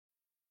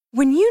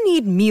When you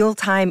need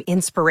mealtime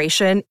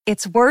inspiration,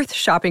 it's worth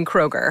shopping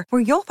Kroger,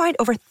 where you'll find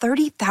over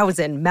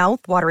 30,000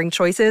 mouth-watering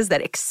choices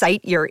that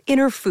excite your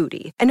inner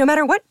foodie. And no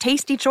matter what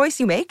tasty choice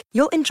you make,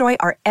 you'll enjoy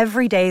our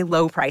everyday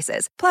low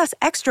prices, plus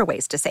extra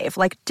ways to save,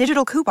 like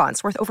digital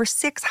coupons worth over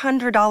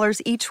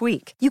 $600 each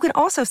week. You can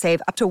also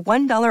save up to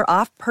 $1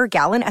 off per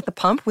gallon at the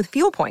pump with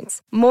fuel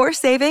points. More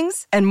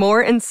savings and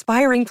more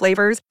inspiring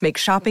flavors make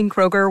shopping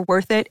Kroger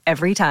worth it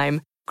every time.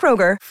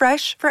 Kroger,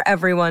 fresh for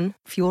everyone.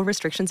 Fuel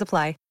restrictions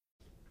apply.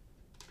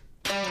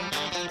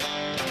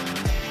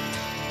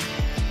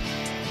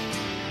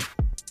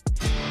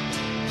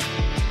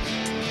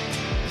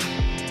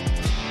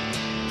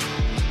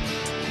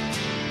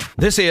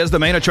 This is the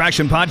Main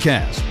Attraction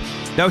Podcast.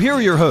 Now here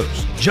are your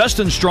hosts,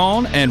 Justin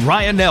Strawn and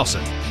Ryan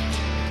Nelson.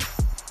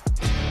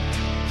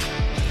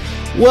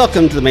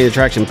 Welcome to the Main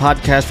Attraction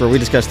Podcast, where we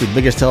discuss the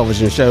biggest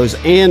television shows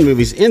and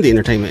movies in the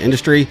entertainment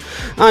industry.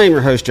 I am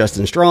your host,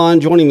 Justin Strawn.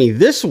 Joining me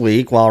this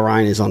week, while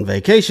Ryan is on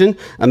vacation,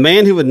 a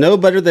man who would know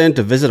better than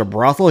to visit a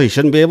brothel he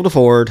shouldn't be able to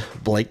afford,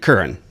 Blake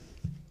Curran.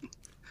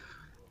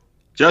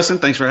 Justin,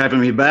 thanks for having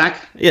me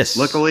back. Yes.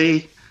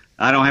 Luckily,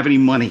 I don't have any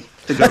money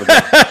to go to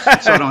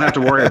that, so I don't have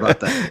to worry about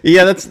that.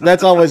 Yeah,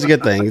 that's always a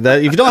good thing.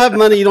 If you don't have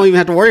money, you don't even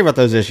have to worry about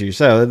those issues.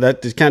 So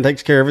that just kind of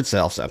takes care of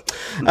itself. So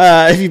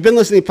if you've been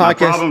listening to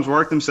podcasts, my problems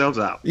work themselves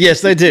out.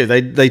 Yes, they do.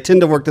 They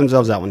tend to work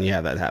themselves out when you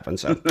have that happen.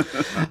 So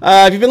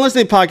if you've been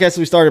listening to podcasts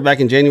we started back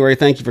in January,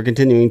 thank you for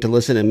continuing to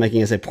listen and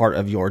making us a part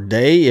of your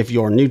day. If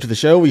you're new to the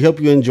show, we hope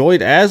you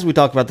enjoyed as we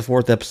talk about the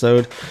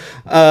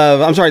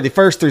the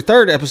first through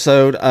third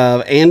episode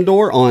of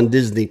Andor on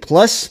Disney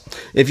Plus.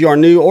 If you are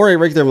new or a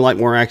regular and would like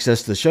more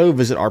access to the show,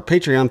 visit our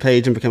Patreon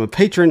page and become a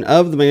patron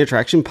of the Main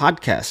Attraction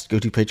Podcast. Go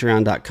to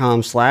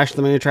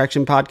patreon.com/the Main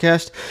Attraction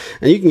Podcast,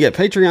 and you can get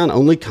Patreon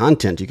only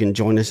content. You can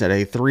join us at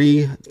a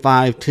 $3,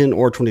 $5, $10,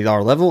 or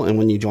 $20 level, and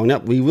when you join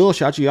up, we will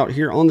shout you out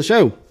here on the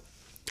show.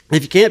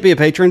 If you can't be a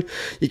patron,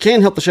 you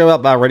can help the show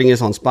out by rating us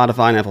on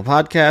Spotify and Apple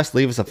Podcasts.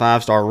 Leave us a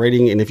 5-star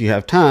rating, and if you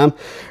have time,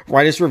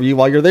 write us a review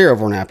while you're there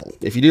over on Apple.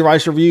 If you do write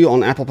us a review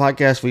on Apple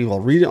Podcasts, we will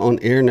read it on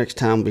air next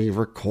time we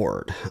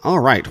record. All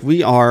right,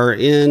 we are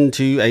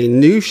into a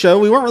new show.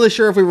 We weren't really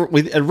sure if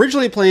we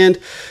originally planned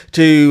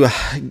to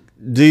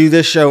do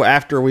this show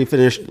after we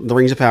finish The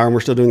Rings of Power, and we're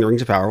still doing The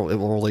Rings of Power. It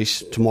will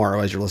release tomorrow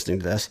as you're listening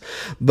to this.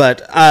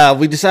 But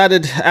we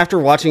decided after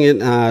watching it,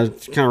 kind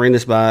of ran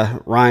this by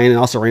Ryan and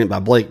also ran it by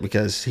Blake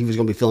because he was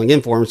going to be filling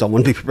in for him, so I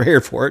wanted to be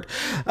prepared for it.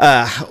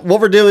 What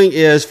we're doing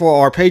is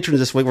for our patrons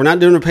this week, we're not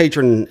doing a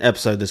patron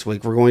episode this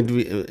week. We're going to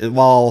be,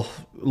 while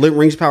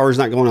Rings of Power is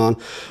not going on,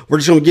 we're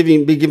just going to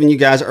be giving you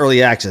guys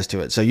early access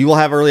to it. So you will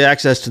have early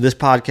access to this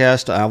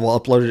podcast. We'll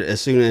upload it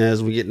as soon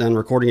as we get done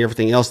recording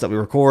everything else that we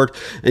record,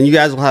 and you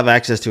guys will have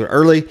access to it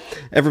early.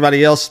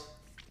 Everybody else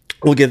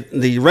will get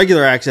the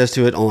regular access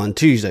to it on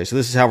Tuesday. So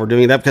this is how we're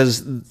doing that,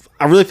 because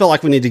I really felt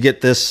like we need to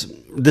get this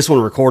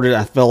one recorded.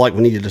 I felt like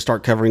we needed to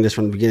start covering this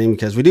from the beginning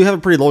because we do have a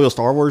pretty loyal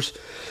Star Wars.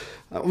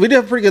 We do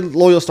have a pretty good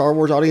loyal Star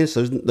Wars audience.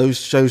 Those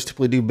shows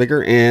typically do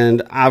bigger,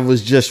 and I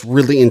was just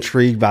really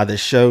intrigued by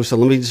this show. So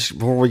let me just,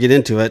 before we get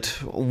into it,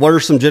 what are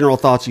some general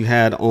thoughts you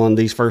had on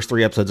these first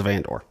 3 episodes of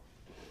Andor?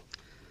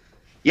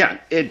 Yeah,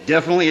 it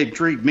definitely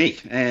intrigued me.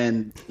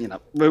 And,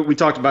 we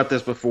talked about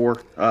this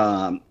before.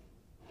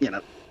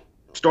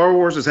 Star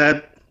Wars has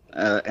had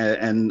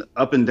an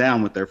up and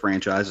down with their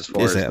franchise as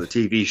far as the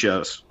TV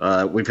shows.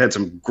 We've had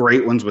some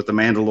great ones with The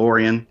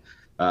Mandalorian.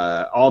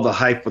 All the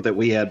hype that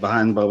we had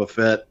behind Boba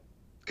Fett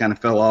kind of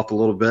fell off a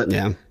little bit.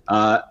 Yeah.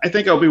 I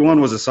think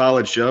Obi-Wan was a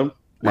solid show,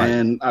 right,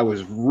 and I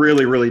was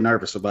really, really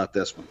nervous about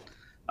this one.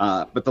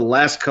 But the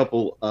last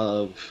couple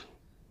of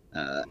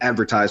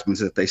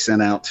advertisements that they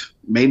sent out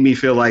made me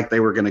feel like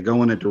they were going to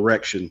go in a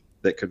direction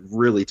that could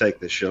really take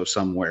this show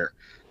somewhere,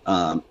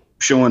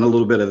 showing a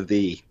little bit of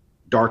the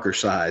darker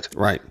side,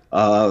 right,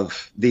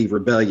 of the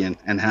rebellion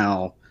and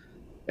how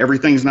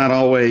everything's not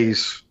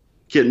always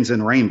kittens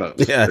and rainbows.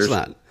 Yeah, it's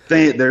not.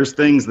 There's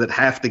things that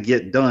have to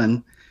get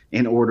done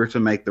in order to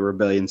make the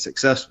rebellion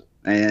successful.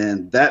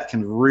 And that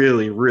can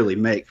really, really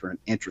make for an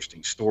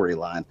interesting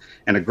storyline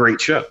and a great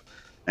show.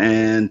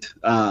 And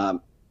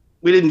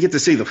we didn't get to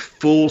see the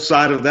full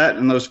side of that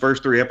in those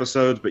first 3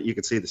 episodes, but you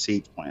could see the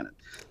seeds planted.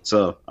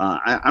 So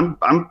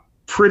I'm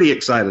pretty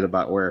excited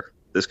about where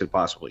this could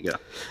possibly go.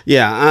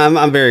 Yeah,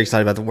 I'm very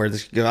excited about where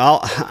this could go.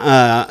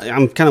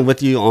 I'm kind of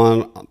with you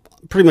on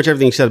pretty much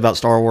everything you said about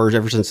Star Wars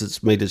ever since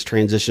it's made its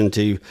transition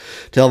to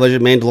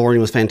television. Mandalorian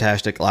was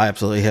fantastic. I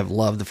absolutely have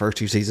loved the first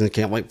 2 seasons.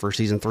 Can't wait for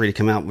season 3 to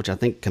come out, which I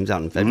think comes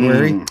out in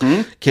February.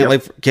 Mm-hmm.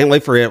 Can't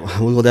wait for it.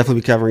 We will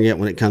definitely be covering it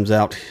when it comes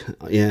out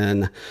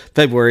in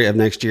February of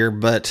next year.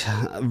 But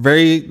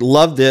very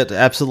loved it.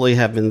 Absolutely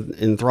have been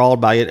enthralled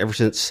by it ever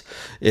since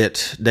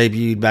it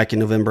debuted back in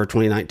November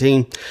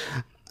 2019.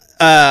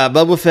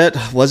 Boba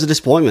Fett was a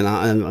disappointment.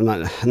 I'm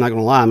not going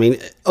to lie. I mean,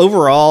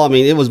 overall, I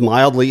mean, it was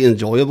mildly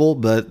enjoyable,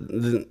 but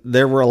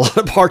there were a lot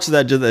of parts of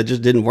that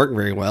just didn't work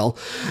very well.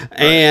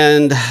 Right.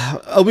 And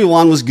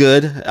Obi-Wan was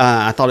good.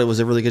 I thought it was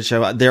a really good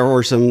show. There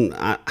were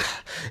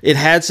it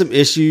had some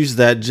issues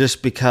that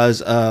just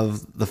because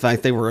of the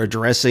fact they were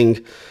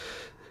addressing,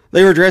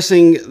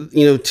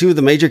 two of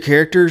the major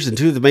characters and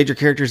two of the major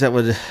characters that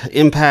would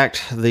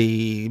impact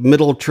the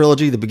middle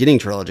trilogy, the beginning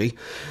trilogy.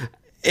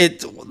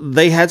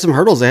 They had some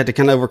hurdles they had to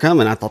kind of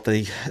overcome, and I thought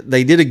they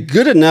did a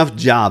good enough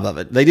job of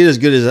it. They did as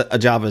good as a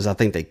job as I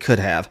think they could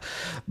have.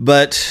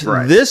 But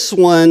This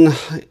one,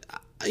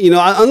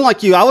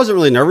 unlike you, I wasn't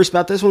really nervous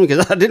about this one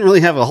because I didn't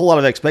really have a whole lot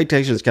of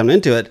expectations coming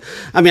into it.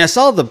 I mean, I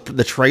saw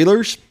the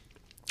trailers.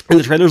 And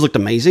the trailers looked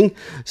amazing.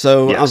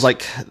 So yes. I was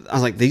like,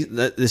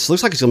 this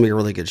looks like it's going to be a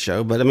really good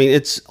show. But I mean,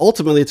 it's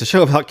a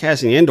show about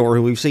Cassian Andor,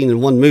 who we've seen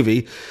in one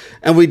movie.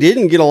 And we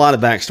didn't get a lot of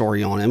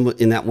backstory on him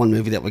in that one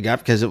movie that we got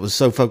because it was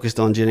so focused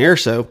on Jyn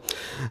Erso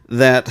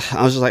that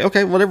I was just like,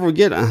 okay, whatever we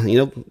get,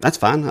 that's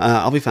fine.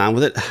 I'll be fine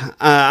with it.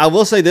 I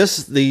will say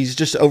these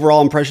just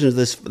overall impressions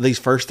of these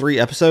first 3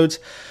 episodes.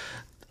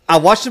 I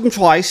watched them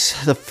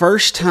twice. The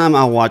first time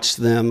I watched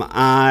them,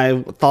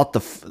 I thought the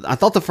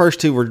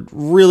first 2 were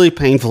really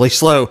painfully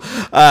slow.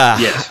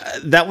 Yes,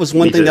 that was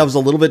one thing that was a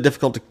little bit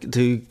difficult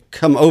to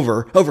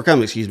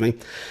overcome. Excuse me.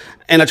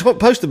 And I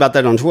posted about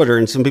that on Twitter,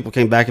 and some people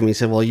came back at me and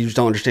said, "Well, you just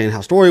don't understand how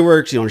story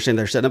works. You don't understand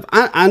their setup."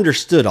 I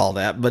understood all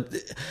that, but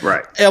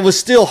it was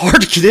still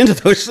hard to get into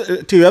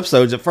those 2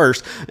 episodes at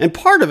first. And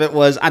part of it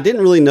was I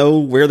didn't really know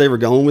where they were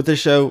going with this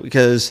show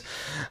because.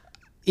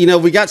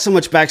 We got so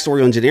much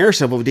backstory on Jyn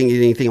Erso, but we didn't get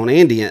anything on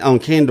Andy, on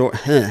Candor.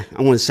 I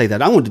want to say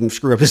that. I want to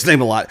screw up his name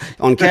a lot.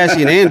 On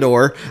Cassian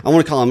Andor, I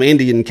want to call him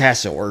Andy and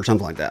Cassor or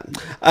something like that.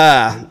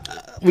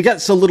 We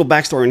got so little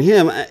backstory on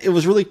him. It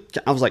was really,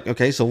 I was like,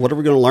 okay, so what are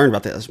we going to learn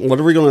about this? What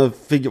are we going to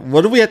figure?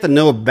 What do we have to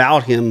know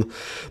about him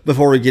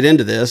before we get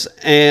into this?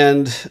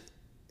 And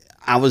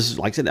I was,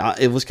 like I said,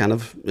 it was kind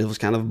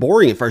of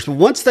boring at first. But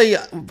once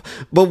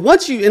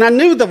and I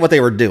knew that what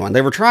they were doing,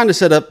 they were trying to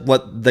set up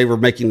what they were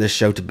making this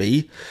show to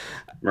be.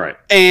 Right.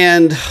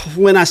 And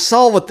when I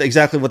saw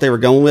exactly what they were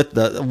going with,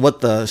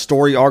 what the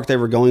story arc they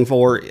were going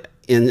for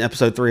in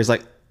episode 3, is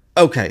like,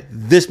 okay,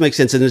 this makes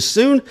sense. And as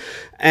soon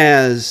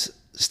as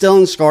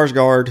Stellan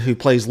Skarsgård, who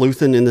plays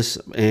Luthen in this,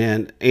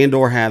 and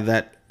Andor have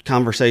that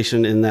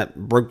conversation in that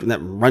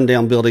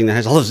rundown building that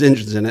has all those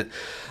engines in it,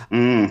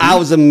 I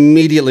was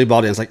immediately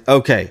bought in. It's like,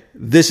 okay,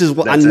 this is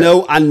what I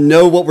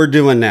know what we're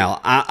doing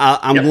now.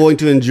 I'm going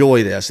to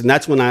enjoy this, and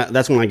that's when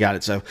I got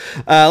it. So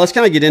let's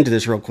kind of get into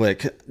this real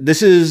quick.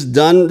 This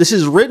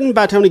is written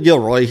by Tony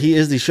Gilroy. He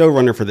is the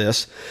showrunner for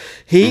this.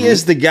 He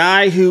is the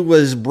guy who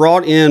was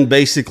brought in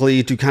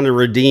basically to kind of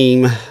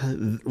redeem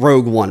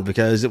Rogue One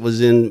because it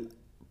was in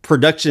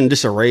production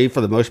disarray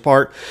for the most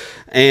part,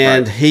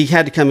 and he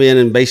had to come in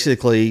and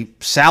basically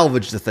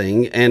salvage the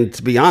thing. And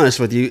to be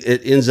honest with you,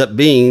 it ends up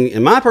being,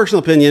 in my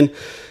personal opinion,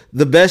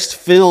 the best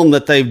film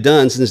that they've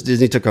done since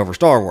Disney took over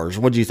Star Wars.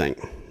 What do you think?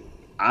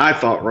 I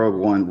thought Rogue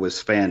One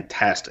was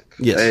fantastic.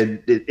 Yes,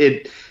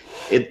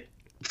 it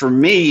for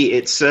me,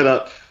 it set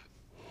up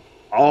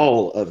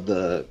all of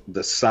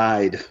the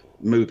side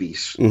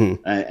movies and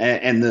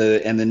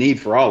the need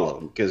for all of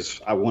them,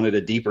 because I wanted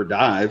a deeper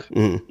dive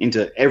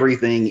into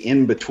everything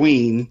in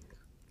between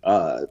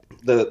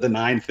the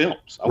 9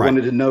 films. I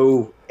wanted to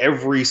know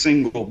every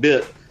single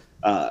bit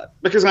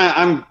because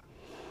I'm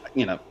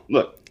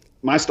look,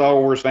 my Star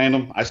Wars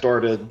fandom, I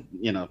started,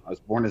 I was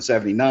born in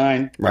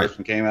 79. First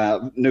one came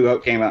out, New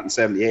Hope came out in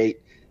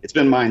 78. It's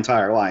been my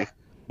entire life,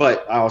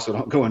 but I also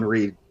don't go and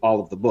read all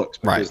of the books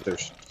because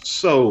there's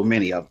so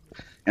many of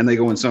them and they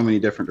go in so many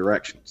different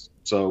directions.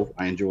 So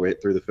I enjoy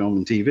it through the film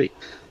and TV.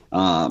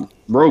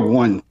 Rogue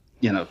One,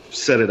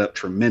 set it up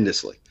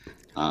tremendously.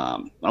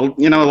 A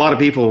lot of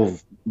people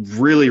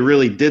really,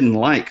 really didn't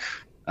like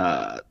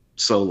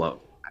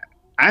Solo.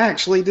 I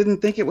actually didn't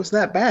think it was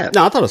that bad.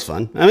 No, I thought it was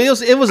fun. I mean,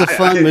 it was a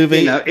fun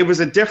movie. It was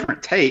a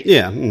different take.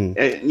 Yeah.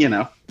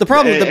 The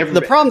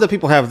problem that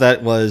people have with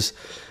that was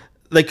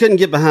they couldn't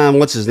get behind,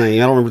 what's his name?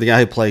 I don't remember the guy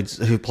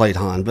who played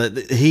Han, but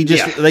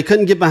they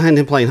couldn't get behind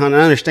him playing Han.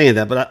 And I understand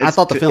that, but I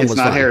thought the film was fun.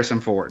 It's not Harrison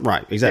Ford.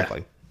 Right,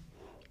 exactly.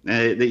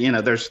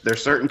 Yeah.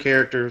 There's certain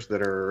characters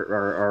that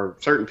are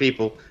certain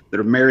people that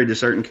are married to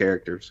certain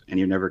characters, and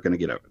you're never going to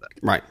get over that.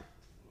 Right.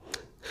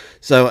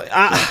 So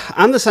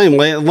I'm the same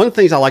way. One of the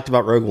things I liked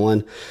about Rogue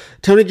One,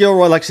 Tony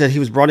Gilroy, like I said, he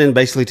was brought in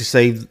basically to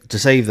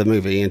save the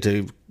movie and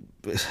to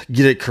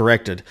get it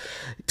corrected.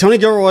 Tony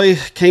Gilroy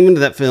came into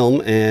that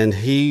film and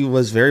he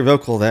was very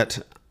vocal that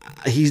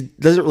he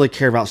doesn't really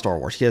care about Star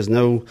Wars. He has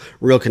no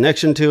real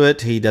connection to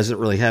it. He doesn't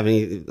really have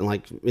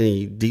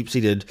any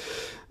deep-seated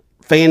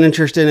fan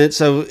interest in it.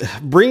 So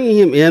bringing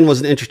him in was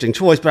an interesting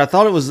choice, but I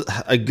thought it was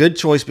a good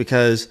choice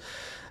because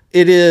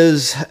it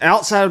is,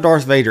 outside of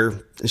Darth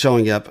Vader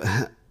showing up,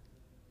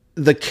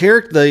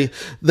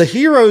 the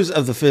heroes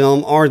of the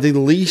film are the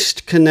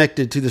least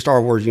connected to the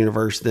Star Wars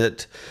universe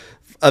that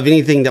of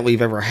anything that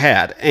we've ever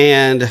had.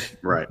 And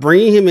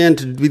bringing him in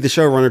to be the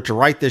showrunner to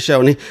write this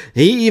show. And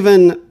he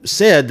even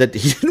said that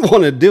he didn't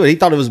want to do it. He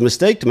thought it was a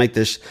mistake to make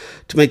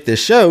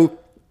this show.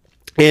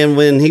 And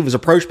when he was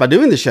approached by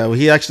doing the show,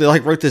 he actually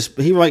wrote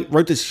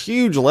this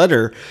huge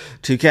letter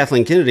to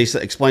Kathleen Kennedy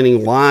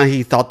explaining why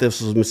he thought this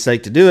was a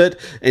mistake to do it.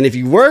 And if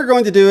you were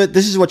going to do it,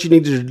 this is what you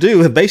needed to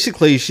do. And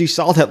basically, she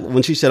saw that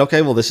when she said,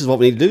 okay, well, this is what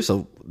we need to do.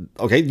 So,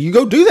 okay, you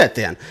go do that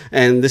then.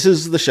 And this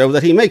is the show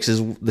that he makes,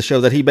 is the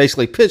show that he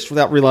basically pitched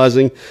without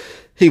realizing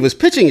he was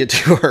pitching it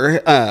to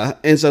her.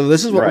 And so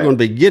this is what we're going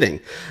to be getting.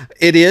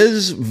 It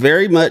is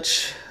very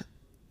much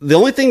the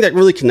only thing that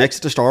really connects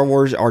to Star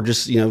Wars are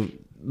just,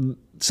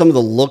 some of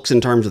the looks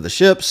in terms of the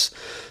ships,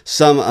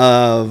 some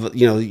of,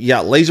 you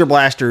got laser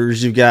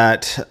blasters, you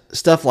got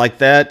stuff like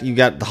that. You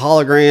got the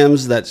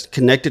holograms that's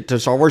connected to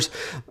Star Wars.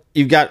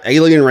 You've got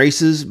alien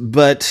races,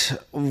 but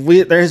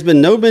there has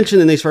been no mention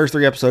in these first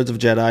 3 episodes of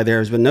Jedi. There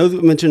has been no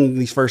mention in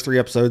these first 3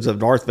 episodes of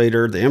Darth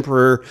Vader, the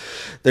Emperor.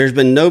 There's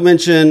been no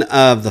mention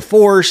of the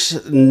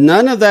Force.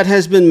 None of that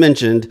has been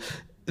mentioned.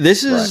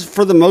 This is,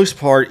 for the most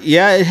part,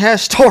 it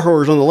has Star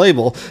Wars on the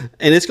label,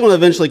 and it's going to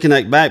eventually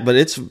connect back, but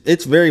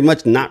it's very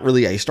much not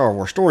really a Star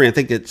Wars story. I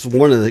think it's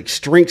one of the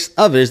strengths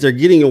of it is they're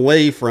getting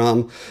away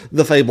from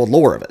the fabled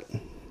lore of it.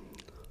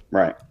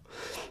 Right.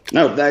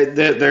 No,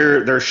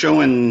 they're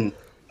showing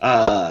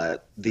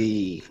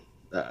the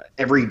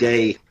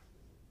everyday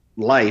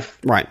life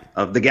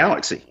of the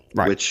galaxy,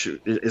 which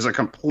is a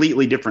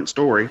completely different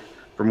story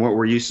from what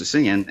we're used to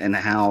seeing, and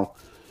how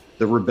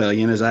the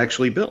rebellion is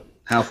actually built.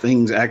 How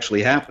things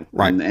actually happen,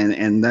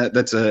 and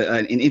that's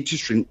an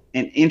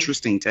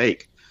interesting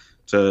take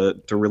to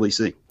really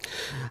see.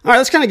 All right,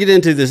 let's kind of get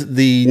into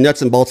the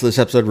nuts and bolts of this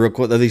episode real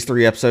quick. Of these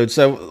 3 episodes,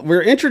 so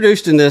we're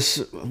introduced in this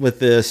with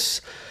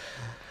this.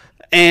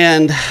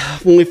 And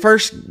when we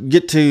first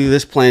get to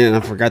this planet, and I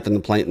forgot the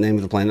name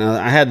of the planet.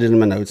 I had it in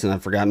my notes, and I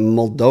forgot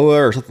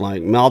Moldova or something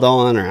like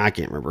Maldon, or I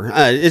can't remember.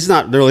 It's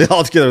not really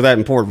altogether that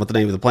important what the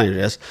name of the planet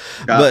is.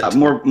 But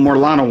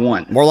Morlana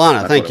 1.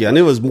 Morlana, thank you. I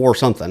knew it was more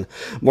something.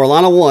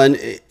 Morlana 1.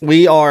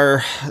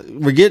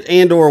 We get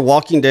Andor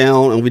walking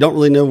down, and we don't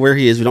really know where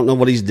he is. We don't know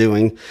what he's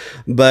doing,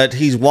 but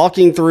he's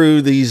walking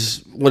through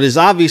what is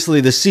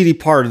obviously the seedy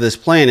part of this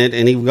planet,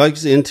 and he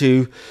goes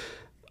into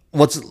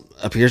what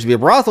appears to be a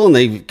brothel, and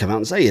they come out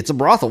and say it's a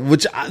brothel,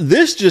 which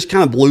this just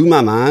kind of blew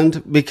my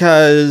mind,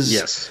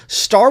 because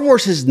Star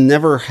Wars has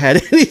never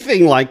had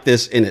anything like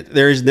this in it.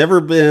 There's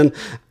never been,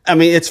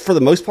 it's for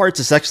the most part,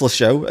 it's a sexless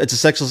show. It's a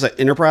sexless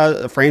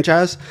enterprise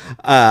franchise.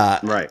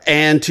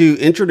 And to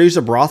introduce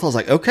a brothel, I was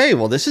like, okay,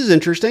 well, this is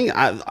interesting.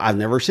 I've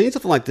never seen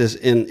something like this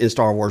in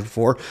Star Wars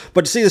before,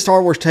 but to see the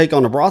Star Wars take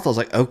on a brothel, I was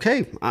like,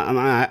 okay,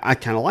 I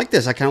kind of like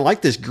this. I kind of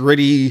like this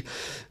gritty,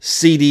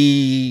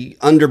 seedy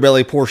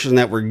underbelly portion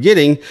that we're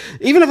getting.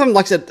 Even if I'm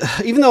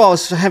even though I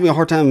was having a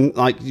hard time,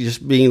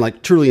 just being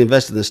truly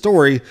invested in the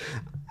story,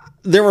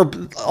 there were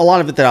a lot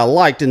of it that I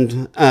liked.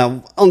 And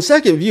on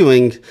second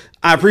viewing,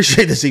 I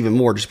appreciate this even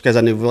more, just because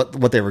I knew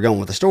what they were going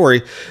with the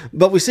story.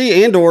 But we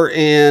see Andor,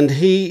 and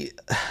he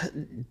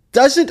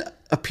doesn't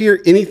appear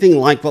anything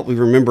like what we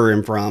remember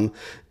him from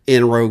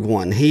in Rogue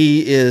One.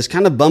 He is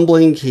kind of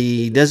bumbling.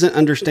 He doesn't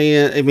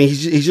understand.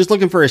 He's just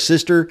looking for his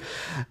sister,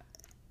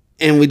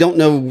 and we don't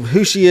know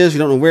who she is. We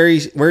don't know where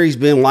he's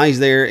been, why he's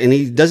there, and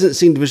he doesn't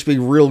seem to just be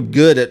real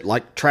good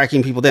at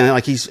tracking people down.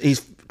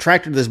 He's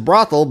tracked her to this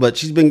brothel, but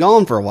she's been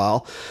gone for a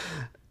while.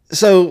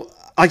 So,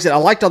 like I said, I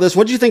liked all this.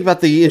 What did you think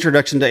about the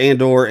introduction to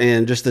Andor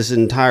and just this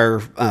entire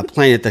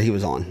planet that he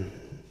was on?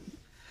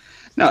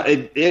 No,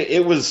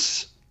 it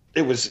was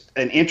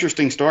an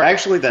interesting story.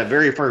 Actually, that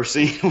very first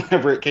scene,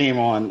 whenever it came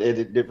on,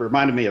 it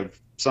reminded me of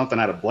something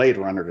out of Blade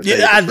Runner.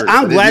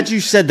 I'm glad you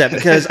said that,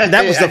 because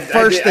that was the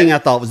first thing I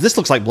thought was, this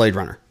looks like Blade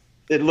Runner.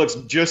 It looks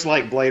just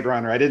like Blade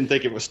Runner. I didn't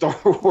think it was Star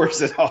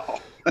Wars at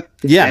all.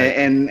 Yeah.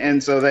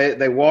 And so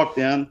they walked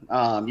in.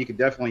 You could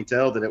definitely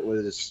tell that it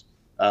was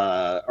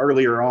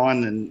earlier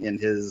on in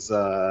his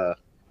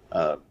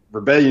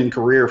rebellion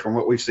career from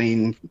what we've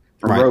seen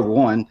from Rogue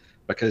One,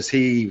 because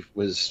he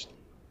was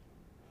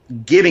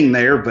getting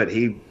there, but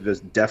he was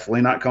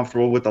definitely not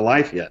comfortable with the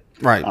life yet.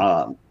 Right.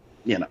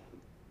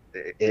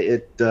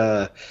 It's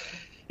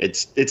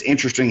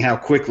interesting how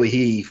quickly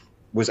he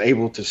was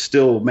able to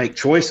still make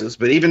choices,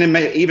 but even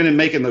in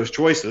making those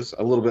choices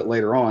a little bit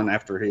later on,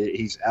 after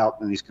he's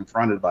out and he's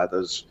confronted by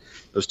those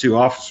 2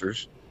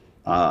 officers,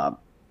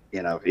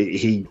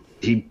 he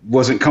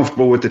wasn't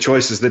comfortable with the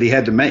choices that he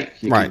had to make.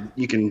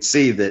 You can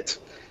see that.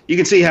 You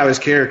can see how his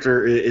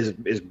character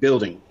is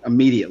building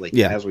immediately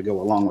as we go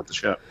along with the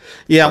show.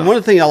 Yeah, one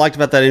of the things I liked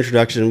about that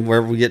introduction,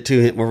 where we get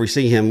to him, where we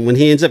see him when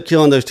he ends up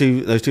killing those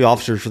two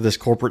officers for this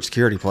corporate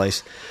security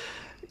place,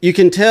 you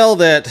can tell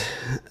that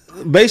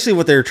basically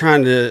what they're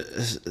trying to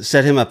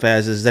set him up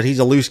as is that he's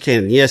a loose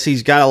cannon. Yes,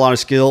 he's got a lot of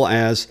skill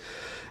as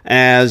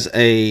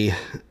a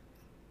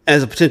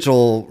as a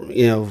potential,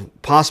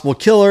 possible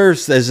killer,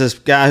 as this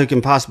guy who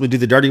can possibly do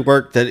the dirty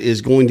work that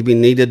is going to be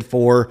needed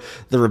for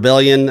the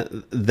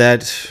rebellion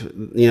that,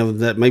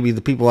 that maybe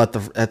the people at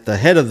the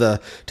head of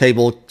the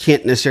table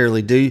can't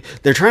necessarily do.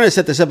 They're trying to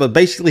set this up, but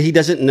basically he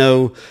doesn't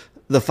know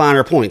the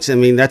finer points. I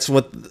mean, that's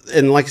what,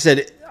 and like I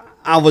said,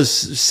 I was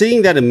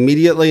seeing that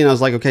immediately, and I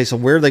was like, okay, so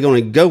where are they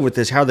going to go with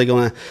this? How are they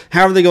going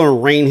to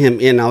rein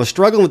him in? I was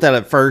struggling with that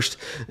at first.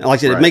 And like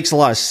I said, It makes a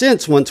lot of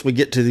sense once we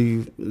get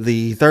to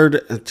the third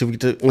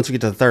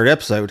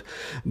episode.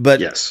 But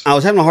yes. I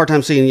was having a hard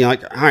time seeing, all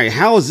right,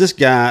 how is this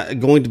guy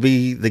going to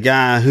be the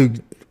guy who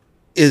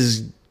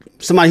is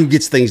somebody who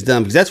gets things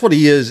done? Because that's what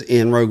he is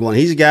in Rogue One.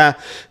 He's a guy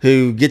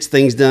who gets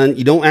things done.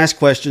 You don't ask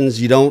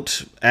questions. You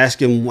don't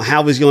ask him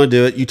how he's going to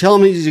do it. You tell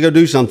him he's going to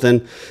go do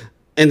something,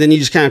 and then you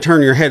just kind of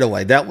turn your head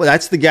away.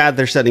 That's the guy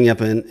they're setting up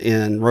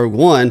in Rogue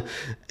One,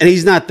 and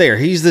he's not there.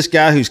 He's this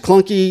guy who's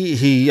clunky.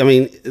 He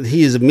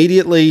is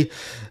immediately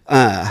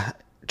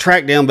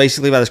tracked down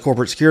basically by this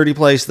corporate security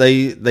place.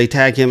 They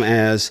tag him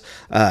as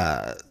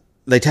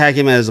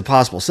a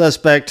possible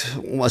suspect,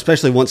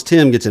 especially once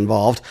Tim gets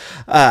involved.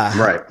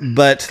 Right.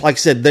 But like I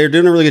said, they're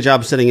doing a really good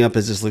job of setting up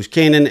as this loose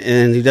cannon,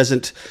 and he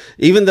doesn't,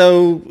 even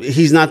though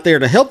he's not there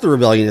to help the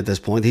rebellion at this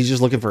point, he's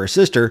just looking for his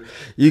sister.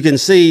 You can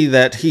see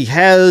that he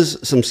has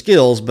some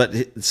skills, but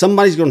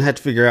somebody's going to have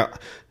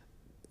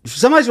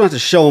to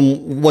show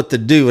him what to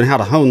do and how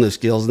to hone those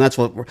skills, and that's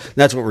what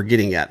we're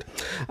getting at.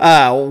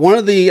 One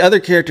of the other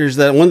characters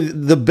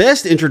the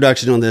best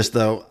introduction on this,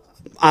 though,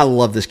 I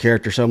love this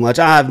character so much.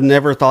 I've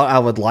never thought I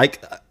would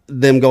like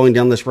them going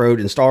down this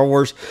road in Star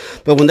Wars.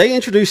 But when they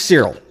introduced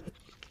Cyril,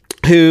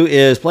 who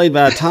is played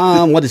by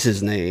Tom, what is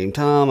his name?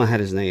 Tom, I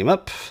had his name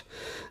up.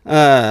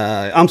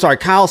 I'm sorry,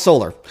 Kyle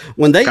Soller.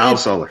 When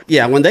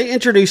they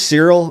introduced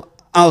Cyril,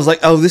 I was like,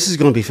 oh, this is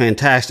going to be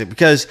fantastic,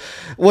 because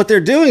what they're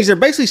doing is they're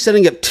basically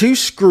setting up two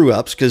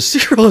screw-ups, because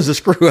Cyril is a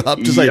screw-up,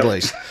 to say the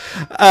least.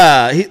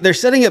 They're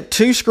setting up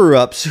two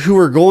screw-ups who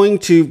are going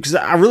to, because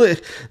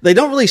they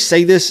don't really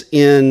say this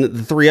in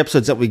the 3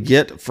 episodes that we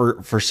get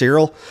for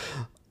Cyril,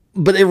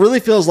 but it really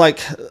feels like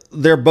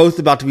they're both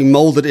about to be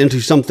molded into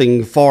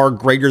something far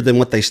greater than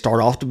what they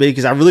start off to be,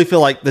 because I really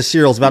feel like the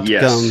Cyril's about to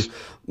become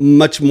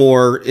much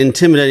more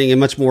intimidating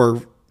and much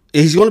more.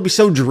 He's going to be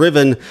so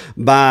driven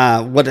by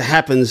what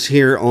happens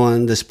here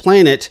on this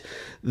planet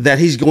that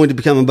he's going to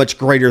become a much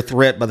greater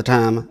threat by the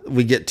time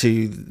we get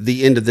to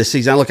the end of this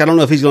season. Look, I don't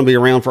know if he's going to be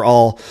around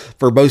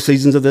for both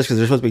seasons of this, because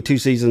there's supposed to be 2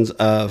 seasons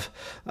of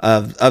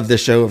this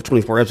show of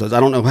 24 episodes. I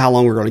don't know how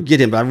long we're going to get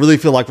him, but I really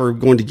feel like we're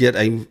going to get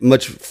a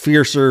much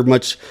fiercer,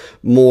 much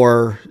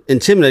more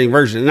intimidating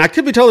version. And I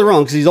could be totally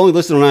wrong, because he's only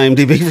listed on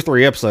IMDb for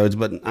 3 episodes.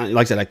 But like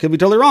I said, I could be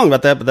totally wrong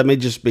about that. But that may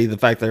just be the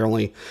fact they're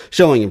only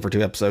showing him for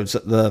 2 episodes,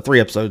 the 3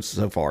 episodes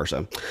so far.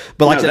 So,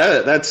 but like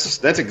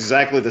that's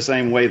exactly the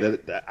same way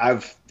that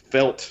I've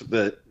felt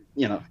that,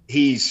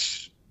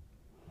 he's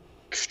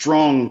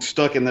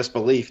stuck in this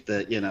belief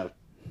that,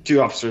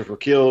 2 officers were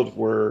killed,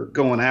 we're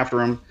going after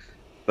him,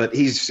 but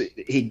he's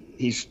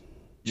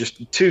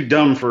just too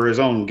dumb for his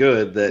own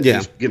good that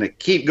he's going to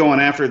keep going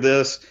after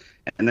this,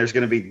 and there's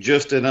going to be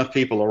just enough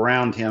people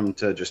around him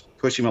to just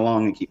push him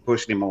along and keep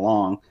pushing him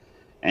along.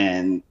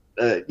 And,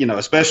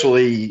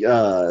 especially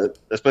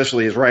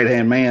his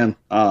right-hand man,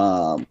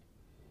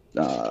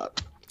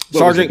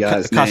 Sergeant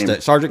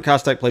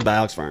Kostek, played by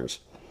Alex Ferns.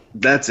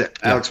 That's it,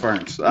 Alex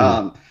Ferns.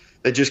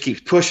 That just keeps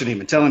pushing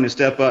him and telling him to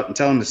step up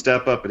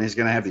and he's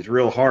going to have these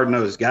real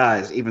hard-nosed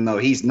guys, even though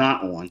he's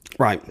not one.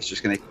 Right. It's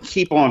just going to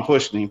keep on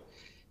pushing him,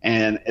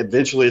 and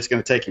eventually it's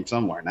going to take him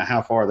somewhere. Now,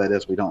 how far that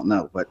is, we don't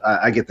know, but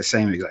I get the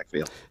same exact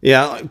feel.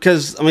 Yeah,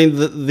 because,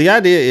 the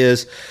idea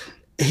is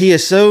he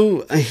is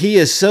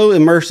so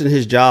immersed in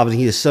his job, and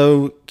he is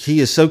so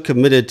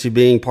committed to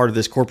being part of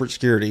this corporate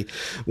security,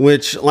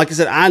 which, like I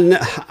said,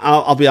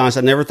 I'll be honest,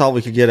 I never thought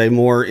we could get a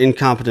more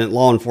incompetent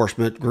law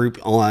enforcement group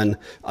on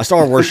a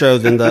Star Wars show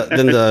than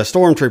the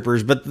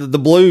Stormtroopers. But the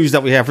blues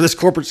that we have for this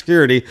corporate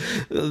security,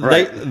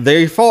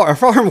 they are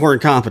far more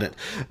incompetent.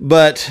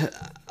 But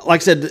like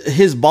I said,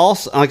 his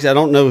boss, I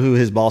don't know who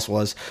his boss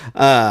was,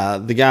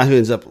 the guy who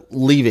ends up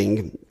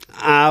leaving.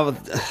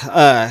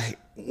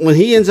 When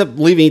he ends up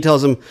leaving, he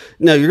tells him,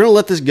 "No, you're going to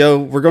let this go.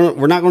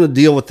 We're not going to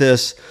deal with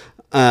this.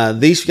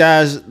 These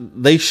guys,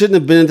 they shouldn't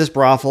have been at this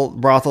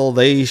brothel.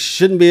 They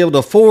shouldn't be able to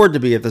afford to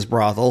be at this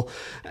brothel.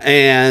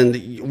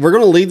 And we're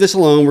going to leave this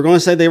alone. We're going to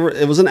say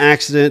it was an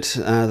accident,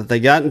 that they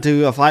got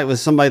into a fight with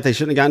somebody they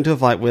shouldn't have gotten into a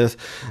fight with,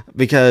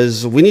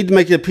 because we need to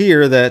make it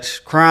appear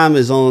that crime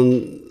is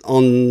on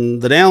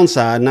the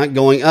downside, not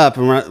going up,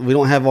 and we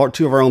don't have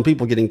 2 of our own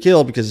people getting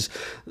killed, because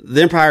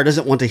the Empire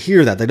doesn't want to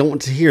hear that. They don't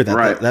want to hear that.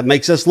 Right. That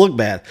makes us look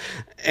bad."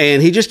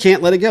 And he just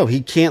can't let it go.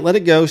 He can't let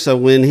it go. So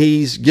when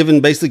he's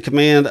given basically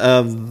command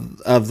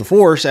of the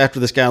Force after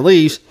this guy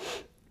leaves,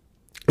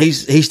 he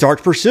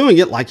starts pursuing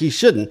it like he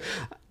shouldn't.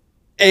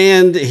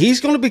 And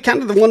he's going to be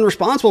kind of the one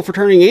responsible for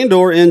turning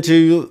Andor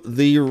into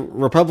the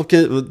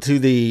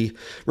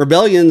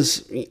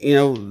rebellion's,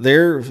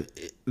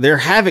 their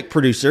havoc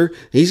producer.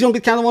 He's going to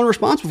be kind of the one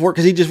responsible for it,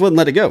 because he just wouldn't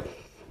let it go.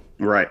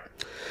 Right.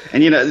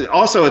 And,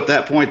 also at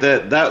that point,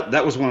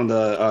 that was one of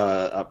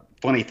the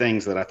funny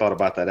things that I thought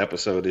about that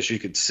episode is you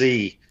could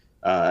see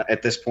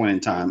at this point in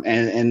time.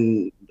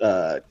 And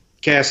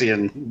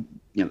Cassian,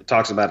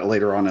 talks about it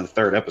later on in the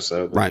third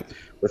episode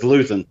with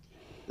Luthen,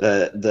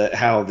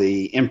 how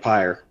the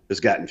Empire has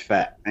gotten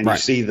fat. And you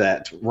see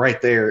that right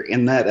there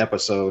in that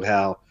episode,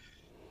 how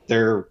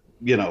they're,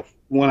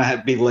 want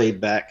to be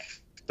laid back,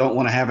 don't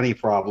want to have any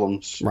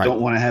problems, don't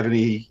want to have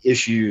any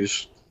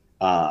issues.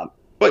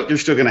 But you're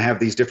still going to have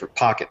these different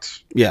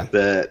pockets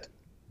that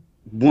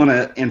want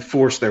to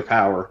enforce their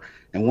power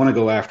and want to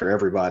go after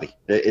everybody.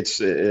 It's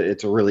a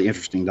really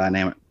interesting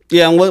dynamic.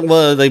 Yeah,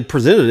 and they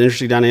presented an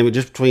interesting dynamic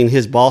just between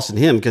his boss and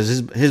him, because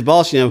his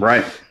boss,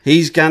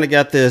 he's kind of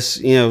got this,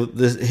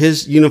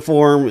 his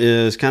uniform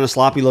is kind of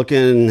sloppy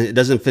looking, it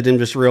doesn't fit him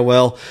just real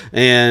well,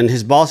 and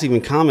his boss even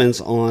comments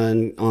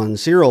on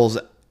Cyril's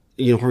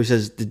uniform. He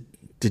says,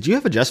 Did you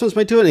have adjustments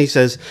made to it? And he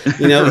says,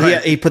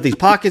 he put these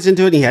pockets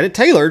into it and he had it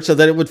tailored so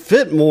that it would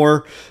fit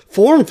more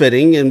form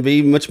fitting and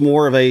be much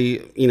more of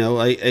a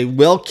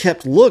well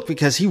kept look,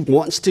 because he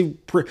wants to,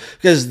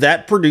 because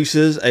that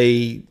produces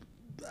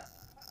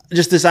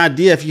just this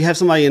idea. If you have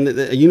somebody in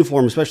a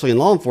uniform, especially in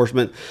law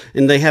enforcement,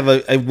 and they have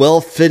a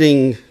well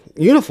fitting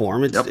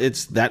uniform,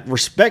 it's that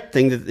respect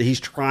thing that he's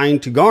trying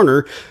to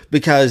garner,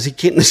 because he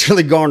can't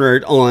necessarily garner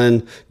it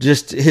on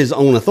just his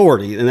own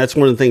authority. And that's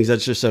one of the things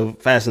that's just so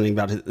fascinating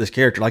about this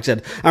character. Like I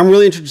said, I'm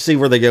really interested to see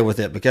where they go with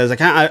it, because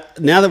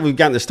now that we've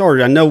gotten this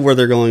started, I know where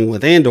they're going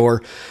with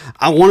Andor.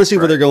 I want to see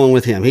where they're going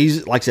with him.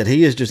 He's, like I said,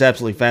 he is just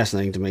absolutely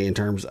fascinating to me in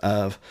terms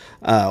of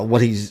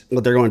what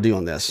they're going to do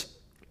on this.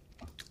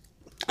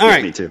 All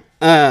right. Me too.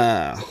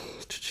 All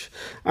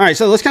right.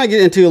 So let's kind of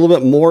get into a little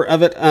bit more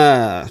of it.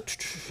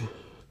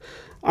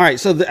 All right,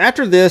 so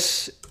after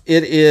this,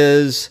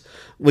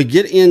 we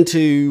get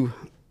into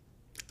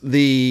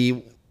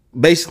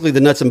basically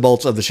the nuts and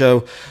bolts of the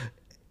show.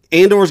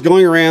 Andor's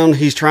going around.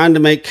 He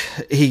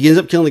ends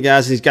up killing the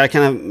guys. And he's got to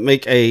kind of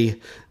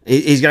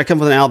he's got to come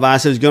up with an alibi.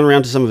 So he's going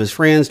around to some of his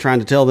friends, trying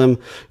to tell them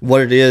what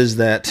it is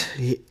that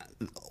he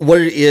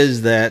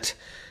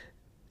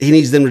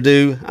needs them to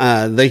do.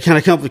 They kind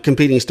of come up with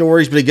competing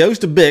stories, but he goes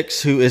to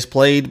Bix, who is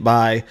played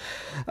by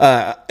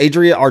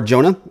Adria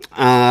Arjona.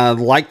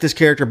 Like this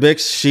character, Bix,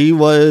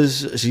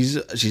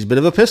 she's a bit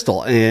of a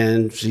pistol,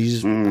 and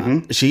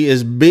she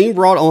is being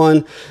brought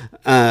on,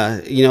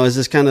 as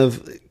this kind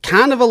of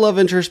a love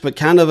interest, but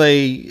kind of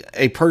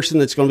a person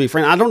that's going to be a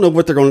friend. I don't know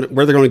where they're going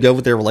to go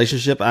with their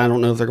relationship. I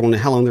don't know if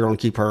how long they're going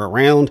to keep her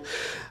around.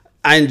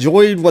 I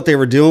enjoyed what they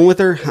were doing with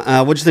her.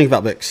 What'd you think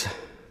about Bix?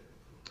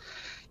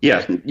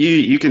 Yeah,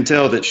 you can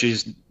tell that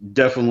she's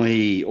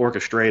definitely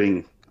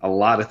orchestrating a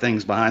lot of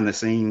things behind the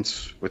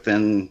scenes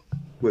within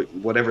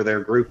whatever their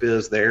group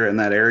is there in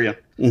that area.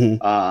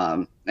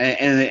 Mm-hmm.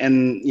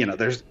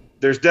 And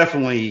there's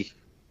definitely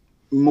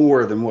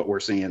more than what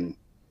we're seeing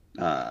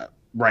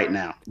right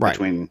now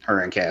between her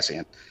and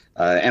Cassian.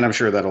 And I'm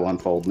sure that'll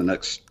unfold in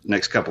the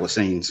next couple of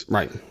scenes,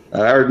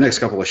 or next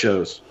couple of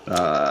shows.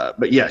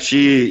 But yeah,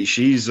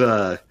 she's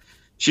going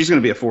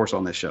to be a force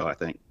on this show, I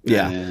think.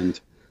 Yeah, and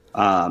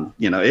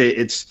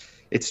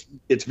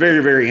it's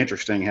very, very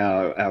interesting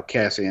how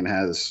Cassian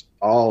has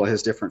all of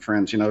his different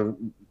friends.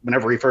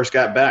 Whenever he first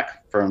got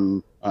back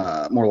from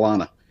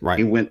Morlana,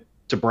 he went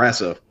to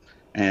Brasso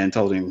and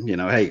told him,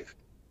 hey,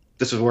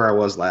 this is where I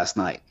was last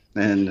night,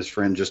 and his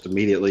friend just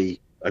immediately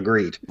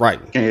agreed.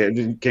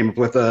 Came up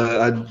with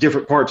a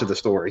different part to the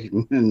story,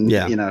 and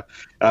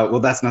well,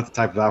 that's not the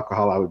type of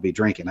alcohol I would be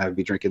drinking. I would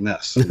be drinking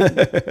this,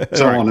 and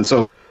so on and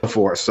so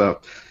forth.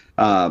 So.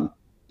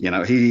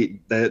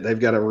 They've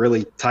got a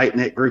really tight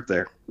knit group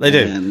there. They do,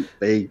 and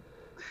they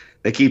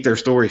keep their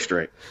story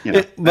straight.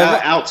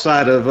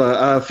 Outside of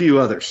a few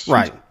others,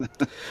 right?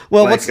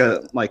 Well,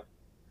 like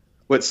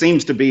what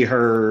seems to be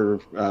her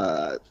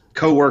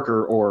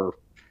coworker or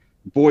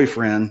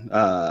boyfriend,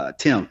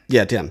 Tim.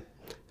 Yeah, Tim,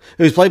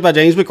 who's played by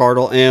James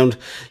McArdle, and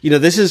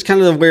this is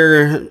kind of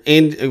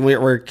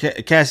where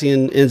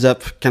Cassian ends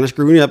up kind of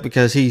screwing up,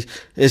 because he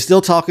is still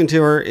talking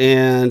to her.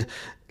 And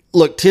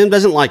look, Tim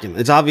doesn't like him.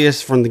 It's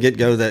obvious from the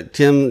get-go that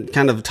Tim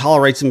kind of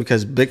tolerates him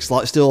because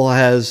Bix still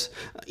has,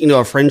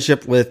 a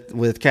friendship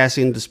with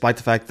Cassian, despite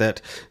the fact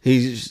that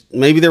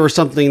maybe there was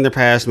something in their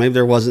past, maybe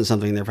there wasn't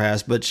something in their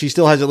past, but she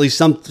still has at least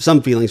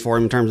some feelings for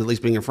him in terms of at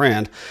least being a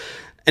friend.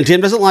 And Tim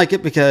doesn't like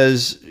it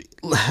because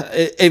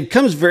it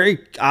becomes very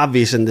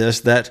obvious in this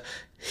that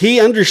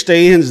he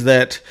understands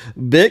that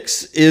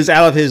Bix is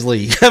out of his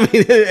league. I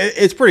mean,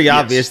 it's pretty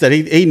obvious that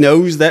he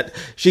knows that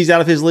she's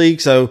out of his league.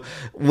 So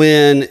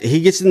when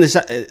he gets in this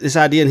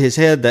idea in his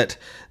head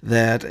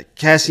that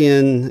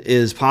Cassian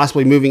is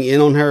possibly moving in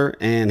on her,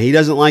 and he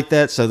doesn't like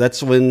that. So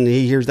that's when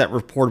he hears that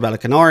report about a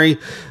Canary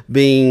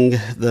being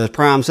the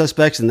prime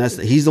suspects, and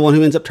he's the one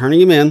who ends up turning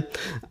him in.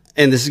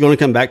 And this is going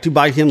to come back to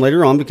bite him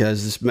later on,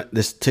 because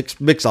this ticks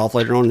Bix off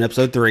later on in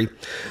episode 3.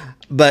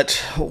 But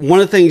one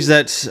of the things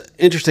that's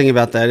interesting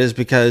about that is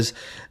because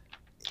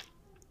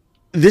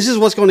this is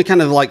what's going to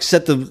kind of like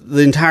set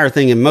the entire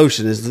thing in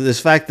motion, is this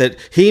fact that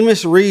he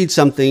misreads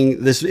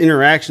something, this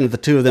interaction that the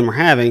two of them are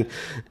having.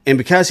 And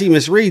because he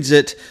misreads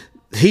it,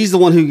 he's the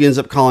one who ends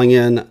up calling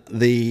in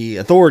the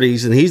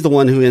authorities, and he's the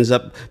one who ends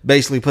up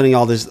basically putting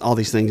all these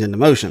things into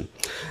motion.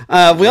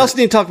 We also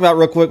need to talk about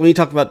real quick, we need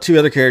to talk about two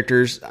other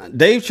characters.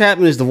 Dave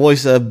Chapman is the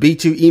voice of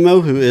B2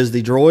 Emo, who is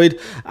the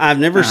droid. I've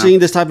never seen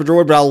this type of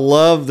droid, but I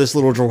love this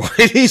little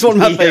droid. He's one of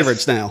my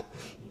favorites now.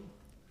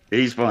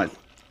 He's fun.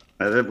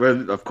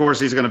 Of course,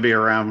 he's going to be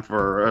around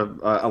for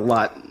a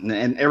lot,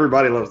 and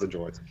everybody loves the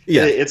droids.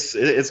 Yeah, it's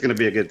going to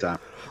be a good time.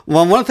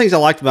 Well, one of the things I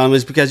liked about him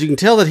is because you can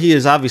tell that he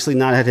is obviously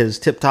not at his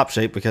tip-top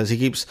shape, because he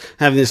keeps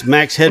having this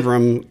Max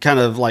Headroom kind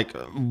of like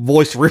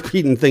voice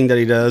repeating thing that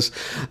he does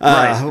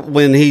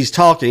when he's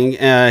talking.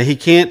 He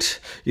can't,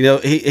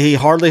 he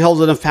hardly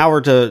holds enough power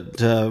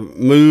to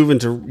move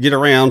and to get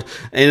around.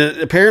 And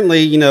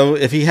apparently,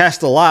 if he has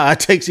to lie,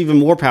 it takes even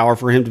more power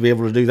for him to be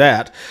able to do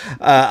that.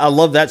 I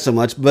love that so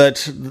much.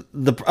 But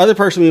the other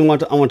person I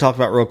want to talk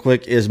about real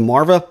quick is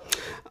Marva.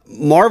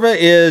 Marva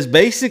is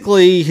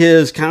basically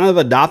his kind of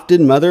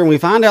adopted mother, and we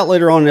find out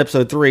later on in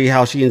episode 3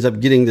 how she ends up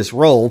getting this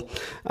role.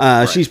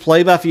 She's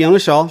played by Fiona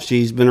Shaw.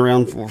 She's been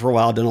around for a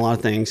while, done a lot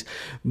of things,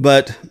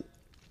 but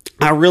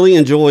I really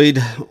enjoyed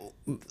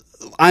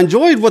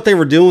what they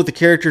were doing with the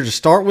character to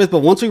start with.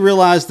 But once we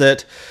realized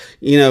that,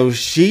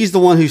 she's the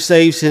one who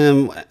saves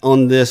him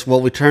on this,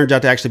 well, it turns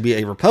out to actually be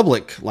a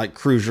Republic like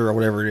cruiser or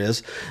whatever it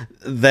is,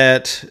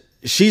 that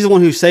she's the one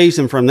who saves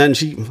him from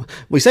that. And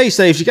we say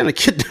saves, she kind of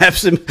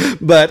kidnaps him.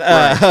 But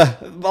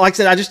like I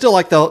said, I just still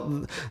like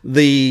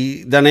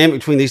the dynamic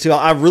between these two.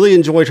 I really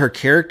enjoyed her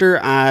character.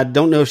 I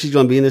don't know if she's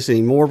going to be in this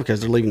anymore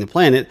because they're leaving the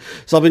planet.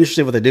 So I'll be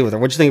interested in what they do with her.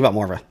 What do you think about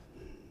Marva?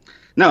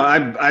 No,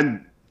 I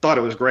thought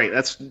it was great.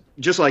 That's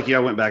just like you. I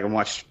went back and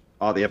watched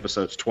all the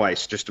episodes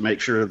twice just to make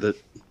sure that,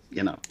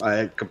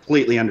 I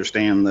completely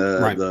understand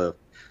the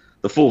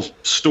full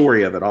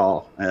story of it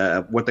all,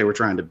 what they were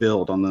trying to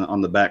build on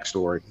the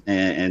backstory,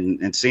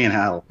 and seeing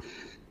how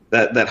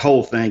that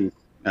whole thing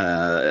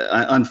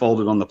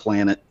unfolded on the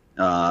planet.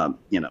 I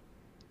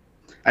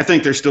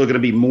think there's still going to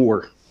be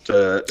more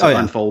to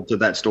unfold to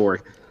that story.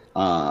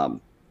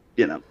 But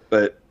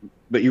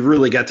you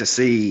really got to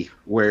see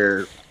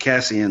where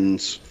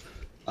Cassian's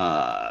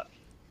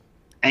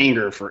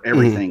anger for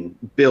everything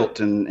built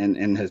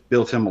and has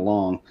built him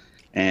along,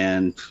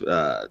 and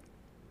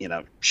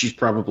she's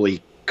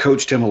probably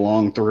coached him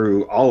along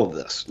through all of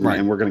this,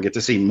 and we're going to get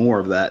to see more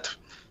of that.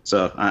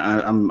 So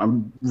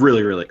I'm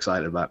really, really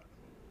excited about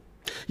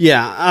it.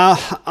 Yeah,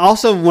 I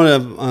also want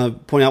to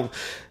point out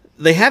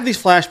they have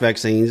these flashback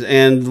scenes,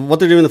 and what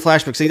they're doing in the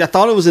flashback scenes, I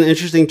thought it was an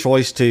interesting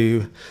choice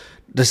to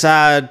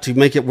decide to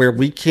make it where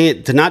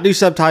to not do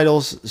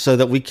subtitles so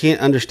that we can't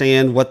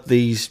understand what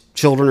these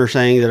children are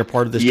saying that are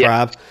part of this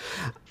tribe.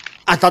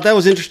 I thought that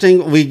was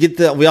interesting.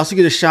 We also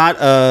get a shot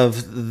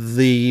of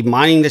the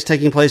mining that's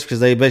taking place, because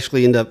they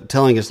basically end up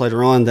telling us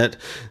later on that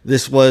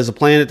this was a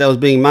planet that was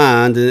being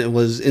mined, and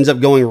it ends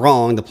up going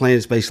wrong. The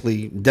planet's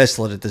basically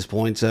desolate at this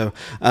point. So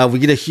we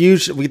get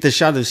the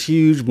shot of this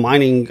huge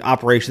mining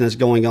operation that's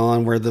going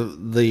on, where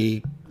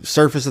the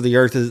surface of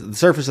the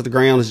surface of the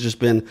ground has just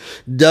been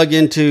dug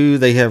into.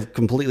 They have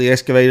completely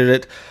excavated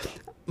it.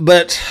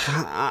 But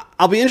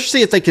I'll be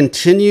interested if they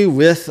continue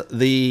with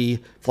the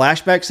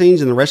flashback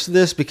scenes and the rest of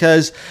this,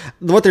 because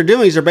what they're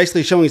doing is they're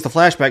basically showing us the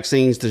flashback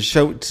scenes to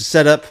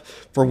set up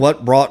for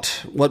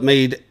what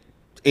made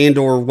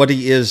Andor what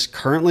he is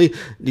currently.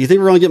 Do you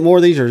think we're going to get more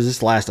of these, or is this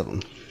the last of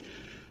them?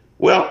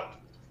 Well,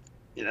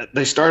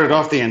 they started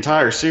off the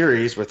entire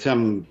series with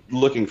him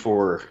looking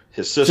for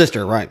his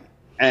sister. Right.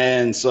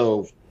 And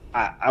so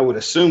I would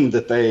assume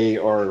that they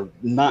are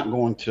not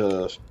going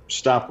to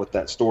stop with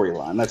that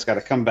storyline. That's got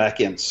to come back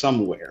in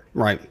somewhere.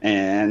 Right.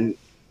 And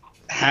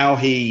how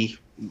he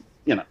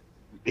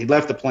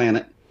left the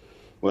planet.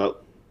 Well,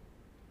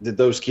 did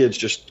those kids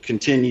just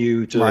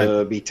continue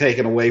to be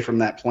taken away from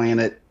that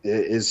planet?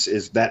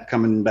 Is that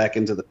coming back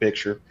into the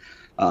picture?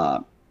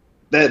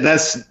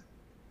 That's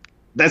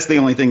the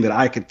only thing that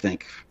I could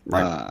think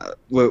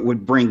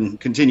would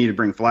continue to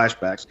bring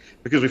flashbacks,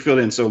 because we filled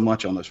in so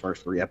much on those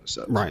first 3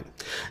 episodes. Right.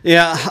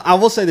 Yeah, I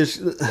will say there's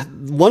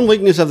one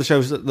weakness of the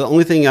show. The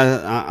only thing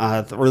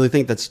I really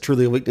think that's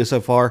truly a weakness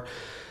so far,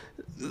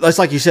 that's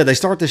like you said, they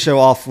start the show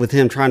off with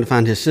him trying to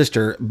find his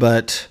sister,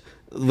 but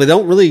we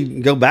don't really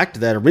go back to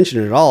that or mention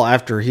it at all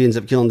after he ends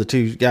up killing the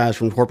 2 guys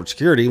from corporate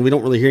security, and we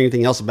don't really hear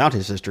anything else about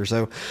his sister.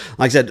 So,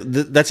 like I said,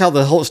 that's how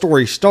the whole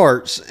story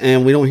starts,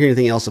 and we don't hear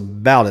anything else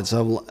about it.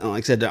 So,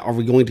 like I said, are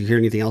we going to hear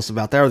anything else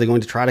about that? Are they going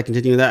to try to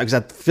continue that? Because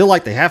I feel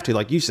like they have to,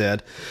 like you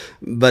said,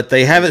 but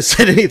they haven't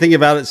said anything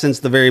about it since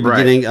the very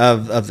beginning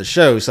of the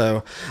show.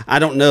 So, I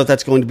don't know if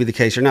that's going to be the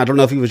case or not. I don't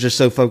know if he was just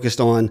so focused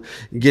on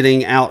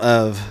getting out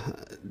of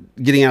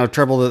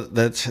trouble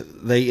that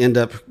they end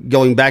up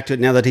going back to it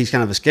now that he's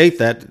kind of escaped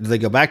that. They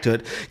go back to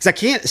it, because I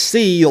can't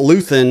see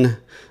Luthen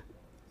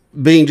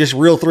being just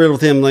real thrilled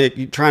with him,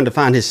 like trying to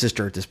find his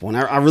sister at this point.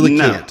 I really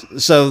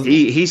can't. So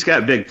he's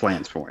got big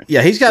plans for him.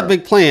 Yeah, he's got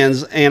big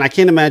plans, and I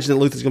can't imagine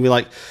that Luthen's going to be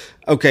like,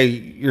 okay,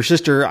 your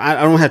sister,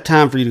 I don't have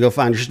time for you to go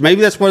find your sister.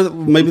 Maybe that's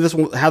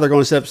how they're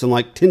going to set up some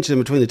like tension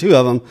between the two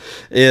of them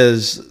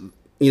is,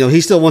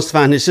 he still wants to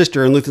find his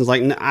sister, and Luthen's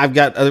like,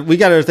 we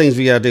got other things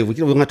we got to do. We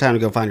don't have time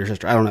to go find your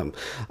sister. I don't know.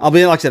 Like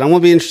I said, I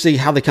want to be interested to see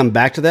how they come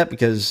back to that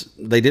because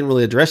they didn't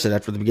really address it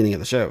after the beginning of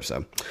the show.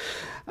 So,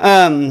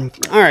 all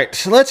right,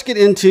 so let's kind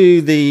of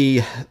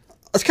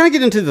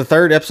get into the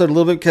third episode a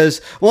little bit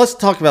because, let's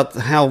talk about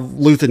how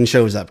Luthen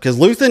shows up because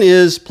Luthen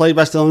is played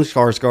by Stellan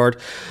Skarsgård.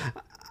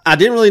 I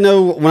didn't really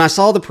know when I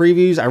saw the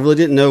previews. I really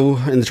didn't know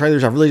in the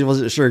trailers. I really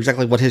wasn't sure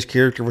exactly what his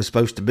character was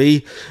supposed to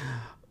be.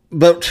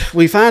 But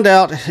we find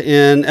out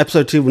in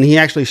episode 2 when he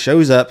actually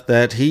shows up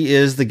that he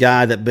is the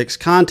guy that Bix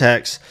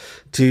contacts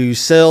to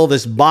sell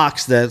this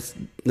box that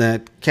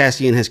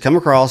Cassian has come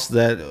across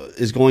that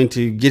is going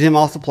to get him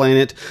off the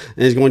planet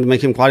and is going to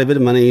make him quite a bit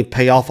of money,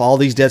 pay off all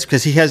these debts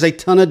because he has a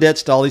ton of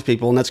debts to all these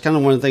people. And that's kind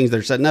of one of the things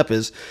they're setting up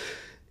is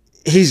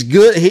he's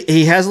good.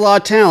 He has a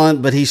lot of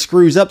talent, but he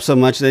screws up so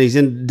much that he's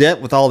in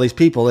debt with all these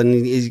people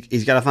and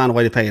he's got to find a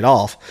way to pay it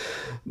off.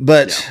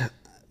 But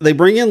they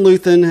bring in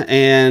Luthen,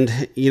 and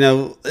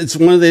it's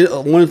one of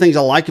the things I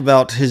like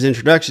about his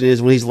introduction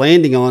is when he's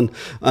landing on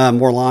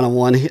Morlana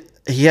 1,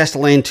 he has to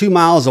land 2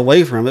 miles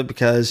away from it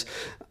because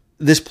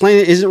this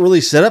planet isn't really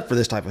set up for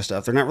this type of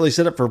stuff. They're not really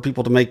set up for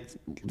people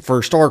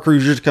for Star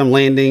Cruisers to come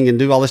landing and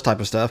do all this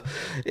type of stuff.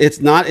 It's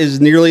not as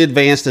nearly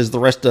advanced as the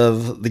rest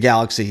of the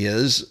galaxy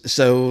is.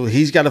 So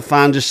he's got to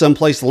find just some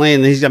place to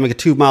land, and he's got to make a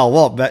 2-mile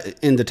walk back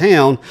into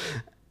town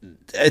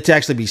to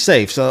actually be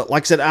safe. So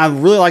like I said, I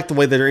really like the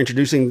way that they're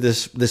introducing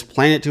this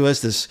planet to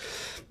us,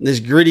 this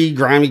gritty,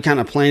 grimy kind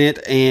of planet.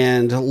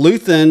 And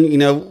Luthen,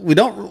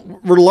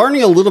 we're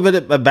learning a little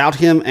bit about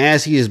him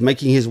as he is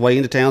making his way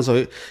into town.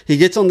 So he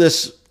gets on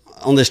this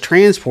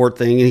transport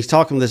thing and he's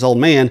talking to this old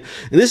man.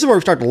 And this is where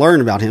we start to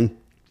learn about him.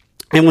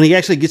 And when he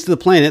actually gets to the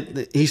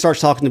planet, he starts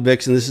talking to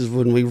Bix. And this is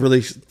when we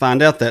really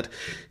find out that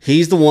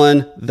he's the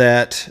one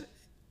that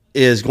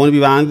is going to be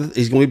buying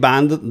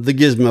the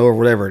gizmo or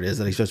whatever it is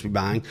that he's supposed to be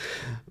buying.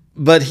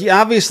 But he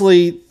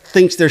obviously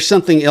thinks there's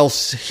something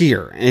else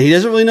here, and he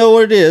doesn't really know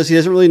what it is. He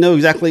doesn't really know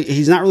exactly.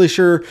 He's not really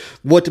sure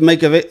what to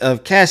make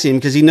of Cassian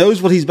because he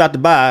knows what he's about to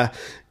buy.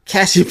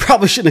 Cassian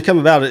probably shouldn't have come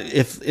about it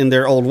if in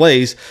their old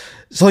ways.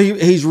 So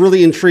he's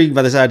really intrigued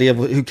by this idea of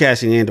who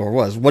Cassian Andor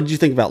was. What did you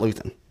think about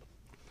Luthen?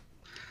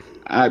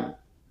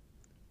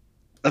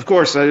 Of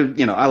course, I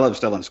love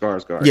Stellan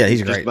Skarsgård. Yeah,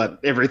 he's great. But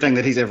everything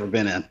that he's ever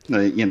been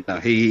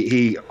in,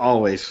 he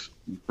always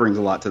brings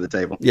a lot to the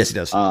table. Yes, he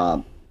does.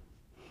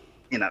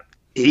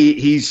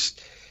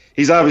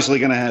 He's obviously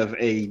going to have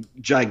a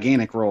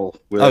gigantic role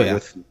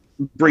with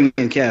bringing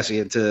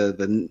Cassian to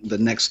the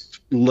next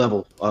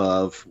level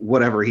of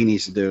whatever he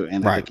needs to do,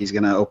 and I think he's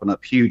going to open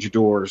up huge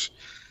doors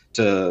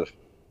to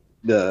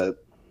the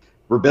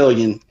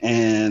rebellion,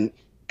 and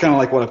kind of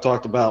like what I've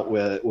talked about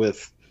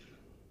with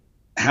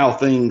how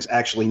things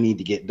actually need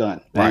to get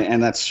done. Right.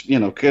 And that's,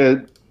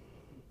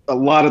 a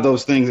lot of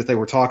those things that they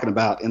were talking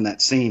about in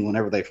that scene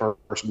whenever they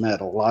first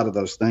met, a lot of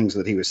those things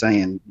that he was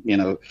saying,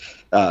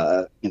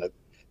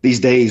 these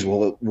days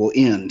will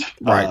end.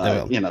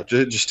 Right.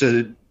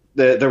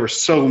 There were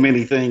so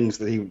many things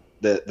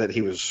that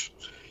he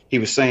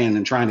was saying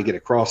and trying to get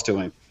across to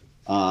him.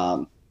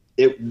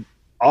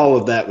 All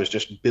of that was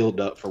just build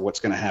up for what's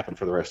going to happen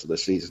for the rest of the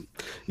season.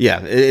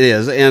 Yeah, it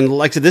is. And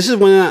like I said, this is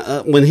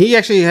when he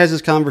actually has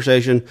this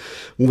conversation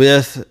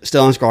with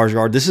Stellan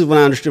Skarsgård. This is when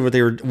I understood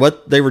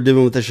what they were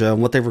doing with the show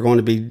and where they were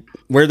going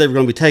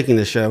to be taking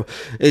this show.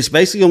 It's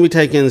basically going to be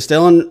taking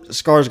Stellan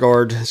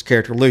Skarsgård's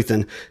character,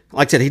 Luthen.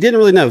 Like I said, he didn't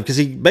really know because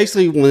he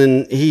basically,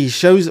 when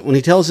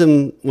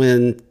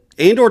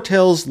Andor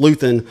tells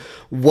Luthen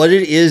what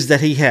it is that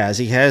he has.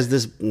 He has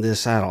this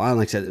I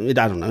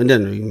don't know. It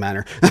doesn't even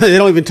matter. They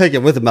don't even take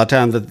it with him by the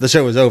time that the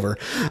show is over.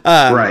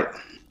 Right.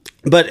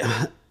 But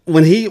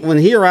when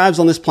he arrives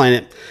on this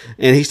planet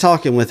and he's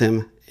talking with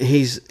him,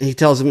 he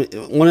tells him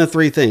one of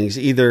three things.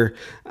 Either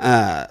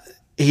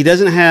he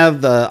doesn't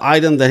have the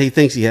item that he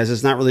thinks he has.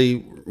 It's not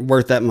really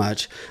worth that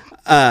much.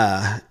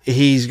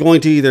 He's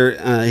going to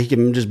either he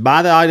can just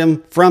buy the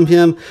item from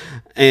him,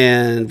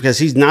 and because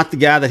he's not the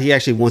guy that he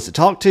actually wants to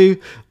talk to,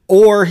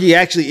 or he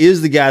actually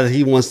is the guy that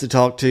he wants to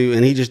talk to,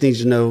 and he just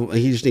needs to know,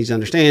 he just needs to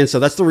understand. So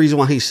that's the reason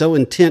why he's so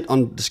intent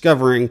on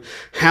discovering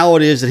how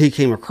it is that he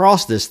came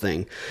across this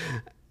thing.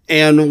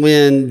 And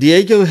when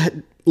Diego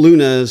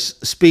Luna's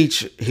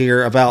speech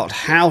here about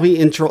how he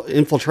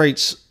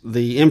infiltrates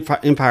the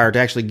empire to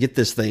actually get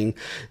this thing,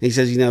 he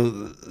says,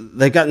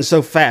 they've gotten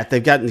so fat,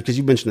 because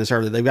you mentioned this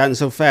earlier, they've gotten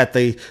so fat,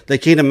 they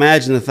can't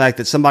imagine the fact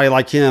that somebody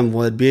like him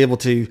would be able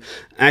to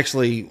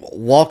actually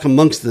walk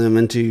amongst them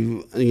and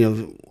to,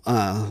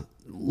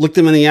 look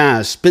them in the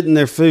eyes, spit in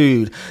their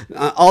food,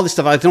 all this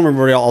stuff. I don't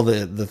remember what all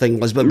the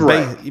thing was, but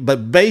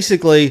but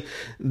basically,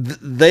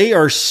 they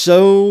are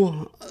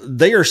so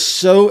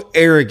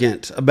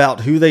arrogant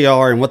about who they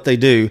are and what they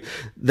do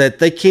that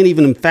they can't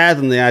even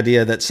fathom the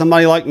idea that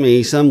somebody like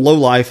me, some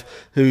lowlife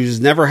who's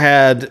never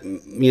had,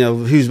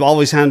 who's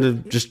always had to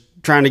just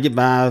trying to get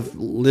by,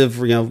 live,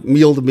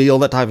 meal to meal,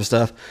 that type of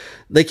stuff.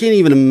 They can't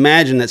even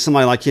imagine that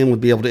somebody like him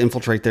would be able to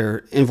infiltrate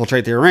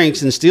their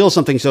ranks and steal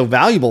something so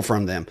valuable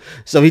from them.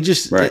 So he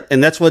just, right.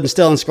 And that's what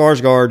Stellan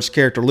Skarsgård's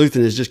character Luthen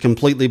is just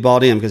completely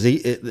bought in, because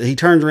he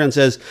turns around and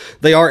says,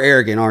 they are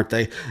arrogant, aren't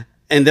they?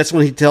 And that's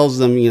when he tells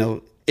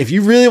them, if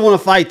you really want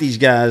to fight these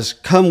guys,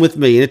 come with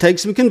me. And it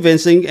takes some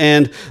convincing,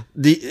 and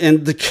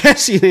the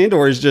Cassian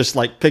Andor is just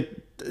like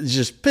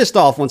just pissed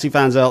off once he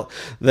finds out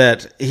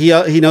that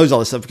he knows all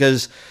this stuff,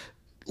 because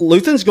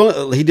Luthen's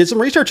he did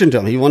some research into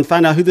him. He wanted to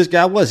find out who this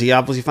guy was. He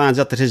obviously finds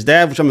out that his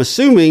dad, which I'm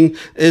assuming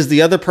is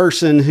the other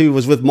person who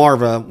was with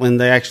Marva when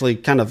they actually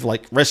kind of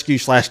like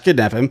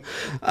rescue/kidnap him.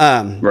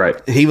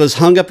 Right. He was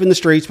hung up in the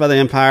streets by the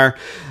Empire,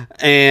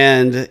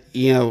 and,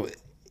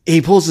 he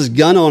pulls his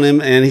gun on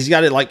him, and he's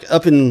got it like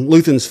up in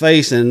Luthen's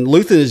face, and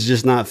Luthen is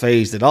just not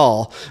fazed at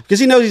all, because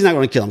he knows he's not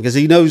going to kill him, because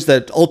he knows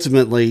that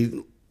ultimately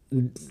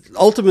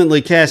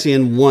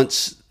Cassian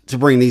wants to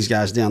bring these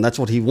guys down. That's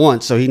what he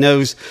wants. So he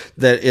knows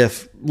that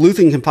if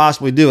Luthen can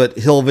possibly do it,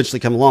 he'll eventually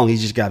come along.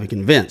 He's just got to be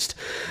convinced.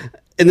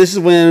 And this is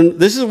when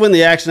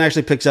the action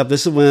actually picks up.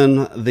 This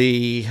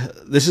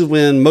is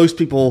when most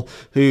people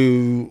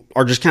who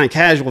are just kind of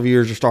casual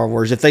viewers of Star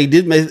Wars, if they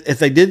made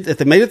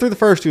it through the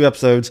first 2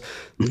 episodes,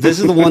 this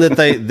is the one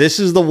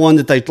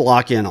that they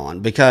lock in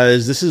on,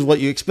 because this is what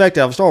you expect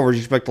out of Star Wars.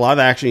 You expect a lot of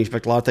action, you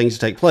expect a lot of things to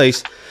take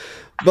place.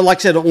 But like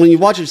I said, when you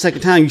watch it a second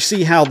time, you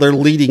see how they're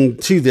leading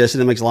to this,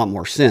 and it makes a lot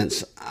more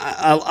sense.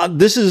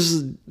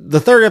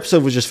 The third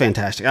episode was just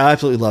fantastic. I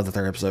absolutely love the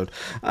third episode.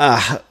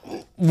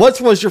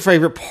 What was your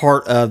favorite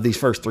part of these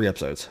first 3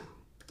 episodes?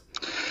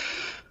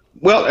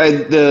 Well,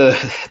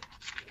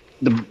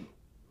 the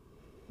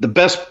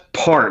best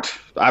part,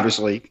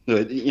 obviously,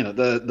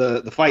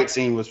 the fight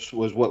scene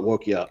was what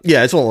woke you up.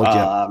 Yeah, it's what woke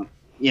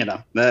you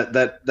up.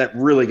 That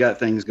really got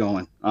things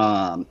going.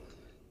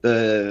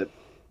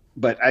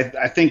 But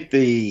I think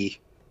the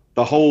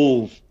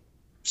whole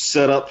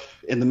setup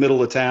in the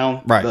middle of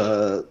town, right?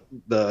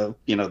 The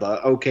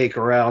OK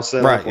Corral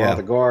setup, right, where all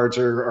the guards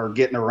are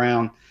getting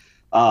around,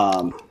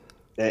 and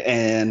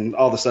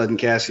all of a sudden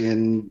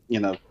Cassian,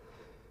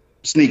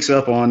 sneaks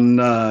up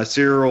on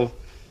Cyril.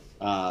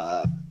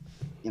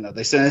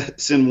 They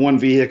send one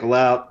vehicle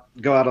out,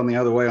 go out on the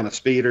other way on a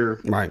speeder,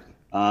 right?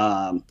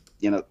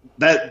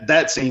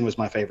 That scene was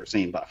my favorite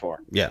scene by far.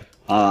 Yeah.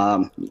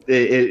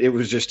 It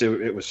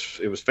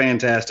was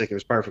fantastic. It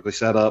was perfectly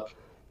set up.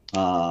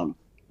 And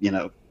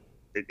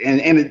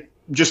it,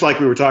 just like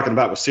we were talking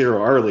about with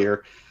Cyril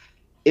earlier,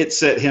 it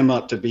set him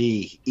up to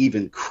be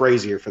even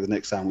crazier for the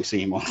next time we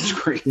see him on the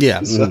screen.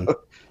 Yeah. So,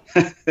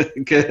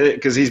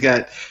 because he's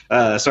got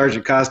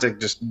Sergeant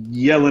Kostick just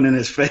yelling in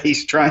his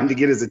face, trying to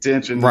get his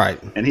attention.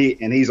 Right. And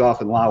he's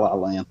off in La La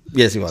Land.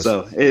 Yes, he was.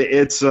 So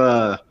it's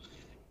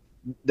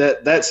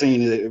that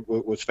scene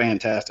was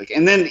fantastic.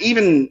 And then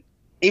even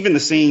the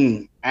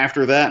scene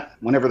after that,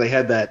 whenever they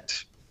had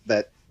that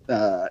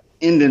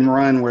end and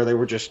run where they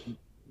were just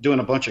doing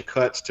a bunch of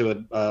cuts to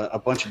a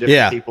bunch of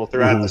different people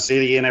throughout the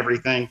city and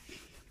everything,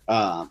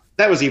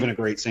 that was even a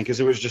great scene, because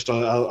it was just a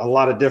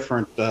lot of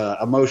different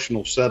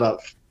emotional setup.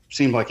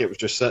 Seemed like it was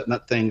just setting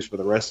up things for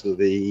the rest of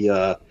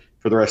the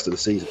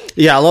season.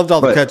 Yeah, I loved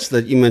all the cuts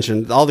that you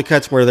mentioned. All the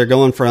cuts where they're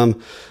going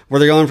from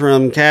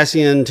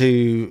Cassian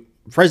to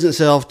present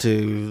self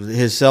to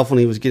his self when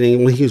he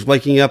was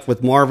waking up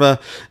with Marva.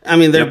 I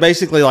mean, they're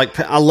basically like,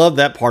 I love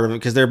that part of it,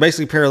 because they're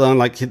basically paralleling,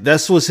 like,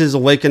 this was his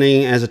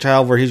awakening as a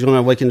child, where he's going to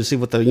awaken to see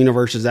what the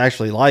universe is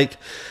actually like.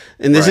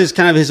 And this is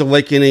kind of his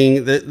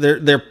awakening.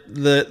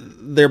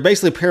 They're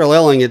basically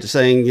paralleling it to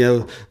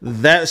saying,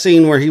 that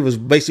scene where he was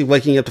basically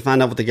waking up to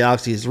find out what the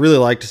galaxy is really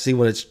like, to see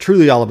what it's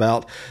truly all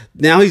about.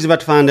 Now he's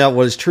about to find out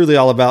what it's truly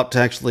all about, to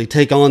actually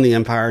take on the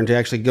Empire and to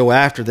actually go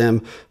after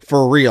them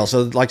for real.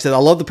 So like I said, I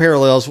love the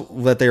parallels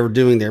that they were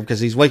doing there, because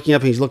he's waking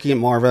up and he's looking at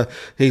Marva.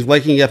 He's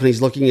waking up and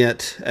he's looking at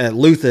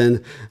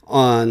Luthen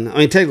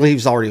technically he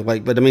was already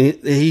awake, but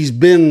he's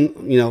been,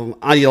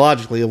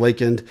 ideologically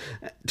awakened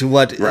to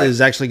what is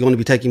actually going to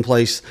be taking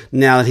place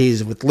now that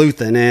he's with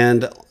Luthen.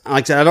 And like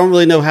I said, I don't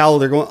really know how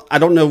I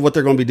don't know what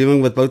they're going to be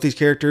doing with both these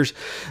characters.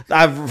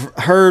 I've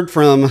heard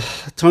from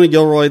Tony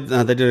Gilroy,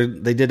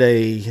 they did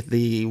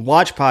the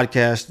Watch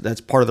podcast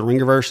that's part of the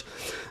Ringerverse.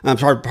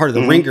 Part of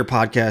the Ringer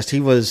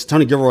podcast.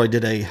 Tony Gilroy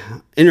did a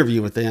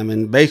interview with them,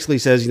 and basically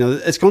says,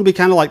 it's going to be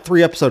kind of like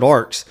 3 episode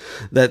arcs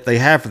that they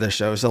have for this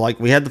show. So like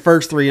we had the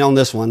first 3 on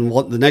this one.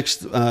 The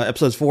next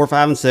episodes 4,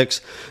 5, and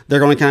 6,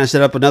 they're going to kind of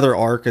set up another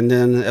arc, and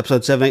then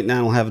episode 7, 8,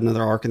 9 will have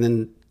another arc, and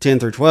then 10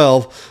 through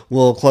 12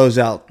 will close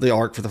out the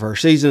arc for the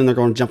first season, and they're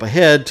going to jump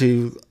ahead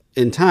to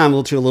in time, a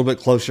little bit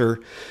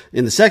closer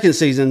in the second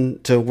season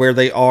to where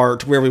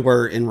we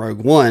were in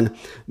Rogue One.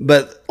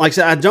 But like I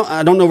said,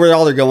 I don't know where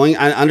all they're going.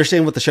 I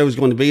understand what the show is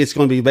going to be. It's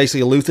going to be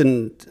basically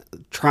Luthen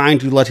trying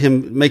to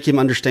make him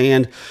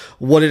understand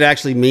what it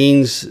actually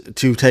means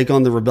to take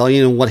on the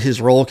rebellion and what his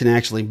role can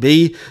actually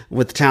be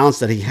with the talents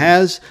that he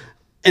has.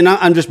 And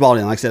I'm just bought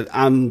in. Like I said,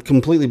 I'm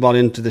completely bought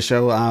into the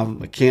show.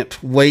 I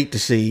can't wait to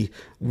see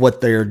what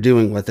they're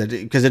doing with it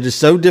because it is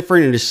so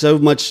different. It is so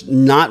much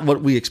not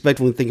what we expect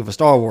when we think of a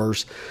Star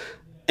Wars.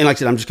 And like I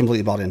said, I'm just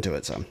completely bought into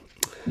it. So,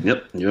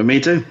 Yep, you and me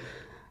too.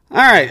 All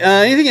right.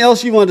 Anything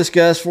else you want to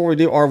discuss before we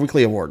do our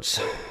weekly awards?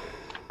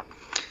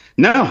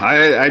 No,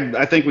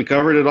 I think we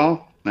covered it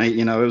all.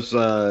 It was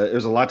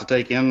a lot to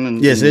take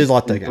in. Yes, it is a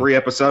lot to take in. 3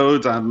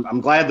 episodes.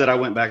 I'm glad that I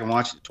went back and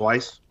watched it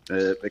twice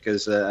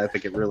because I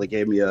think it really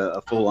gave me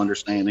a full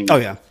understanding. Oh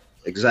yeah,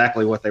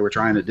 exactly what they were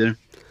trying to do.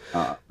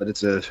 But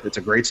it's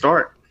a great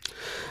start.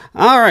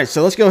 All right,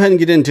 so let's go ahead and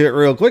get into it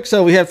real quick.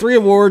 So we have 3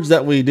 awards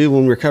that we do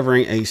when we're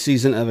covering a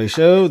season of a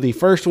show. The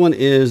first one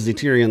is the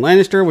Tyrion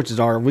Lannister, which is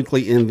our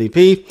weekly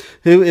MVP.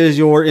 Who is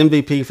your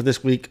MVP for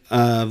this week for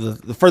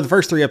the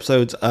first 3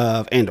 episodes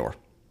of Andor?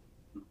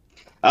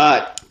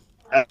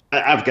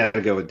 I've got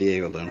to go with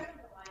Diego Luna.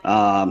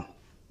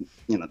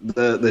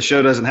 The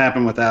show doesn't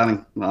happen without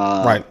him.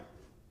 Right.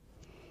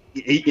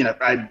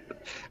 I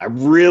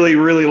really,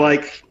 really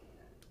like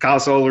Kyle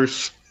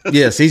Solar's.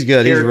 Yes, he's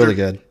good. He's really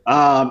good.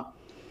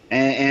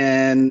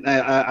 And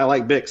I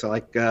like Bix. I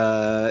like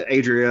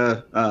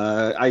Adria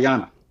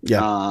Ayana.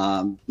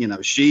 Yeah.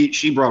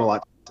 She brought a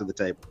lot to the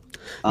table.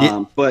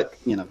 But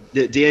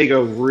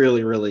Diego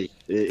really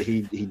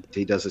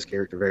he does his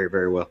character very,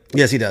 very well.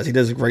 Yes, he does. He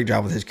does a great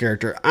job with his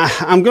character.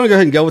 I'm going to go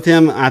ahead and go with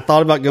him. I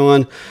thought about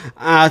going.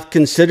 I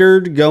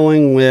considered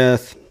going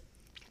with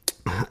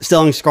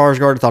Stellan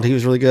Skarsgård. I thought he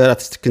was really good. I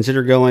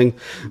considered going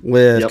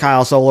with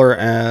Kyle Solar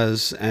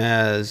as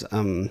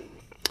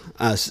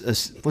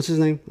what's his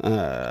name?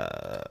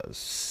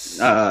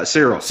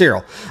 Cyril.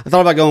 I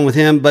thought about going with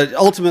him, but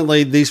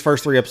ultimately these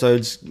first 3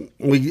 episodes,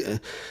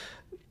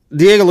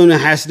 Diego Luna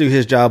has to do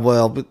his job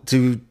well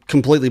to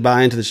completely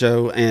buy into the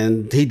show,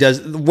 and he does.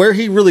 Where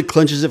he really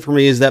clinches it for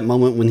me is that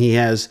moment when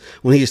he's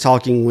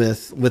talking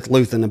with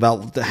Luthen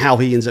about how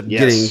he ends up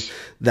getting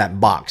that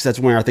box. That's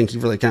where I think he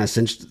really kind of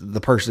cinched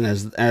the person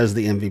as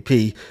the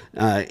MVP.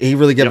 He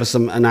really gave us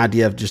an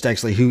idea of just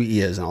actually who he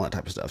is and all that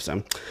type of stuff. So,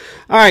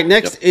 all right,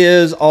 next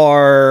is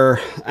our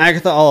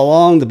Agatha All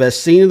Along, the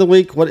best scene of the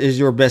week. What is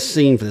your best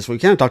scene for this week?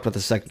 We kind of talked about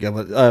this a second ago,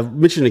 but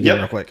mention it again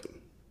real quick.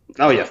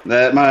 Oh yeah,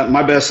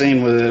 my best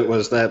scene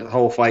was that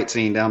whole fight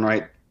scene down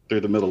right through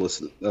the middle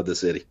of the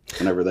city.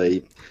 Whenever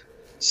they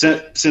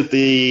sent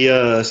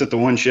the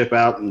one ship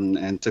out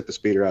and took the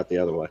speeder out the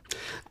other way.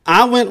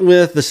 I went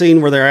with the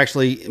scene where where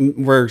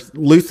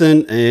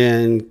Luthen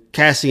and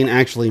Cassian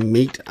actually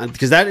meet,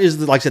 because that is,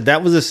 like I said,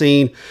 that was a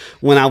scene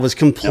when I was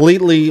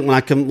completely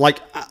literally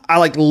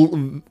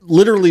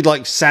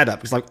sat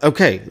up. It's like,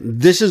 okay,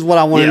 this is what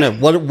I want to know.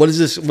 What is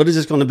this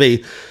going to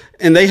be?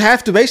 And they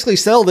have to basically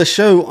sell this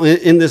show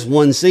in this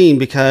one scene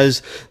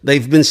because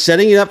they've been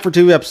setting it up for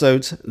 2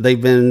 episodes.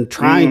 They've been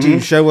trying to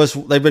show us.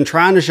 They've been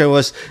trying to show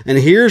us, and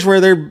here's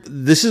where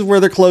this is where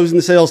they're closing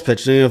the sales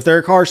pitch. If they're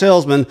a car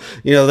salesman,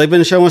 they've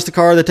been showing us the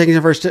car. They're taking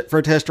it for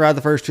a test drive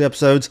the first 2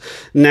 episodes.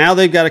 Now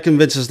they've got to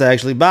convince us to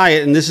actually buy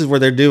it, and this is where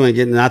they're doing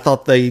it. And I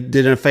thought they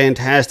did a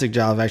fantastic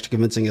job of actually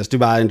convincing us to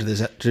buy into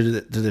this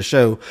to the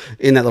show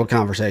in that little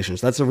conversation.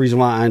 So that's the reason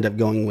why I ended up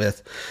going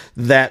with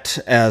that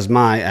as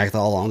my Act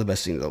All Along, the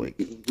best scene of the week.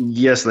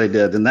 Yes, they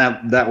did, and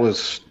that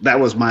was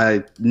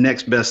my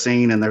next best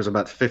scene. And there's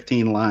about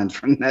 15 lines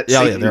from that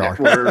scene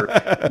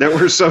that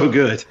were so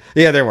good.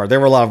 Yeah, there were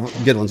a lot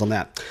of good ones on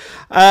that.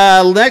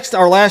 Next,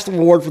 our last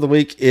award for the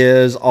week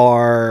is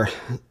our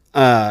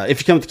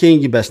If You Come with the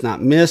King, You Best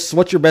Not Miss.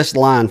 What's your best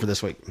line for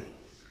this week?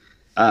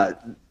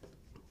 The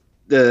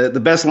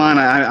best line,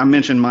 I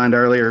mentioned mine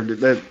earlier.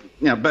 That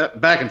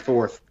back and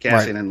forth,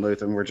 Cassian and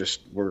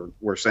Luthen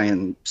we're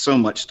saying so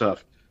much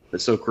stuff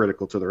that's so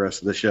critical to the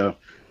rest of the show.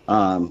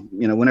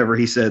 Whenever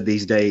he said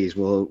these days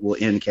will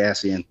end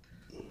Cassian,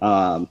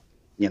 that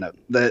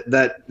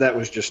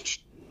was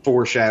just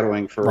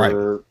foreshadowing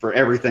for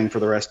everything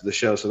for the rest of the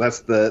show. So that's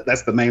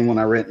the main one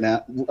I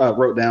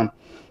wrote down.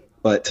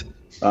 But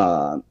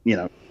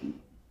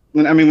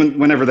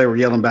whenever they were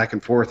yelling back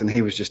and forth, and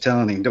he was just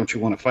telling him, "Don't you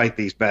want to fight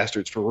these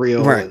bastards for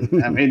real?" Right.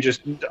 And,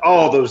 just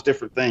all those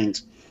different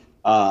things.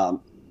 And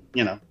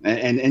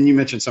you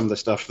mentioned some of the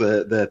stuff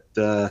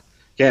that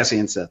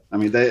Cassian said. I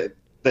mean,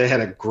 they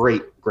had a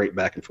great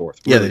back and forth.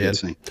 Really, they did.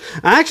 Scene.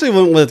 I actually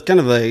went with kind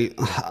of a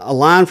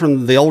line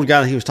from the old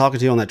guy that he was talking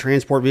to on that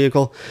transport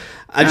vehicle.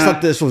 I just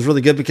thought this was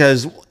really good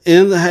because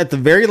at the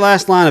very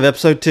last line of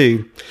episode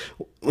 2,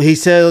 he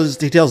tells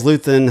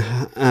Luthen,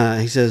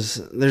 he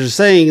says, there's a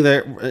saying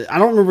that, I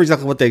don't remember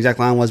exactly what the exact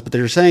line was, but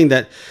they're saying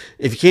that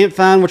if you can't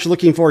find what you're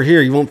looking for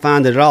here, you won't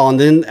find it at all. And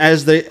then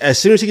as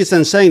soon as he gets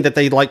done saying that,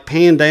 they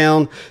pan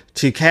down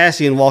to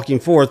Cassian walking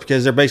forth,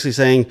 because they're basically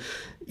saying,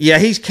 Yeah,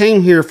 he's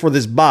came here for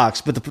this box,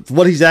 but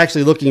what he's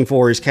actually looking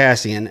for is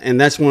Cassian, and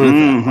that's one of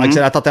the, like I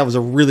said, I thought that was a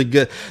really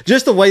good,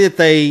 just the way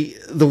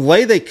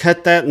they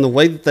cut that and the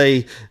way that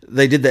they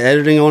did the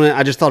editing on it.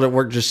 I just thought it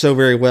worked just so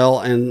very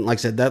well, and like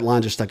I said, that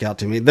line just stuck out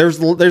to me. There's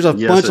a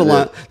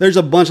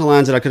bunch of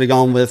lines that I could have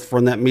gone with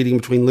from that meeting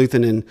between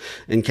Luthen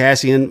and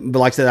Cassian, but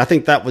like I said, I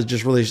think that was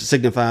just really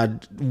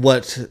signified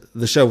what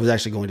the show was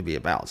actually going to be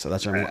about. So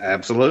that's where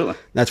absolutely,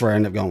 that's where I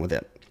ended up going with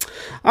it.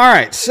 All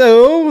right,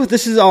 so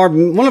this is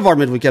one of our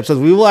midweek episodes.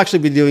 We will actually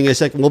be doing a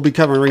second. We'll be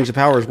covering Rings of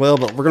Power as well,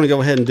 but we're going to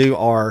go ahead and do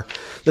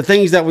the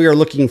things that we are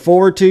looking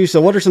forward to.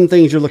 So, what are some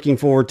things you're looking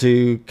forward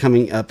to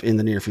coming up in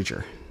the near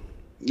future?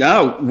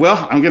 Oh,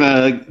 well, I'm going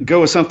to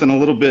go with something a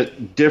little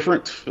bit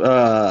different.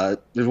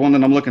 There's one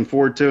that I'm looking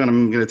forward to, and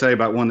I'm going to tell you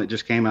about one that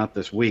just came out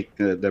this week.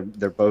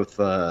 They're both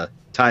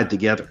tied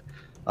together.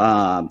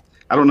 I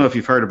don't know if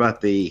you've heard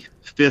about the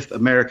Fifth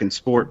American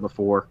Sport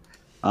before.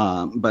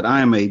 But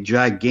I am a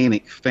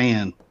gigantic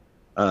fan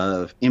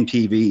of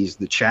MTV's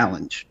The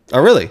Challenge.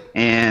 Oh, really?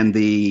 And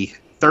the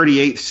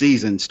 38th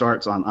season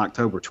starts on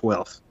October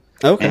 12th.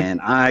 Okay.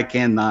 And I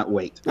cannot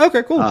wait.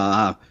 Okay, cool.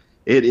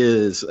 It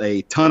is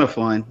a ton of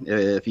fun.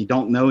 If you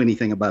don't know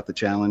anything about The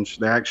Challenge,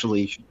 they're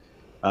actually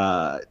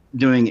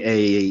doing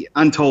a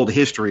untold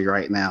history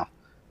right now.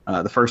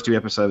 The first 2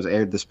 episodes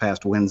aired this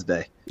past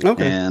Wednesday.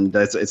 Okay. And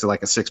it's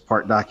like a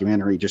 6-part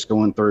documentary just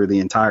going through the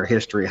entire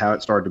history, how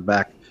it started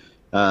back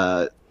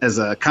as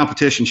a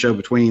competition show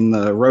between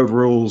the Road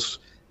Rules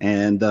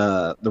and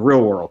the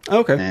Real World.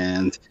 Okay.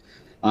 And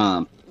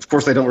of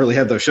course, they don't really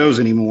have those shows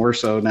anymore.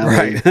 So now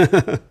right.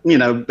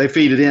 they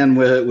feed it in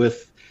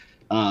with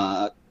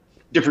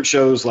different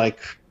shows like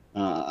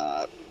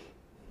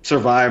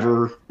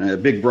Survivor,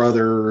 Big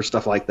Brother,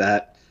 stuff like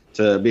that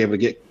to be able to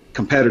get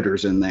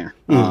competitors in there.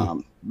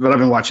 But I've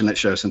been watching that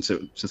show since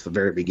the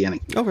very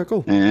beginning. Okay,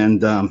 cool.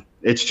 And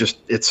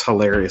it's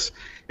hilarious.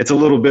 It's a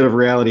little bit of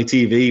reality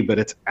TV, but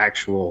it's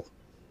actual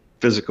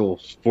physical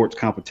sports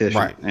competition.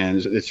 Right.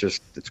 And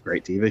it's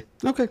great TV.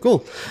 Okay, cool.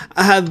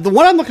 The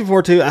one I'm looking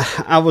forward to,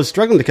 I was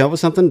struggling to come up with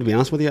something, to be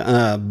honest with you.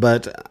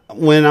 But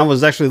when I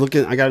was actually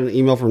looking, I got an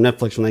email from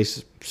Netflix when they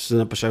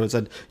sent up a show and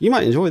said, you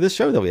might enjoy this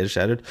show that we had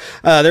shattered.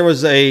 There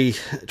was a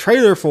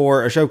trailer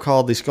for a show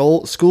called The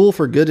School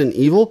for Good and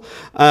Evil,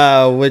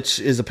 which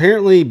is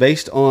apparently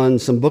based on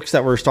some books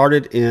that were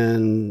started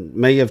in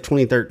May of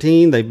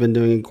 2013. They've been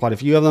doing quite a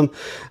few of them.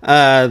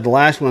 The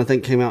last one, I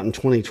think, came out in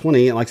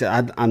 2020. Like I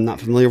said, I'm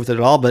not familiar with it at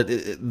all, but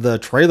the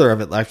trailer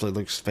of it actually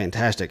looks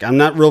fantastic. I'm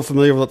not real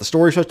familiar with what the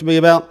story's supposed to be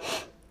about.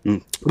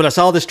 But I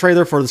saw this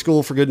trailer for The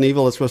School for Good and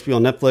Evil. It's supposed to be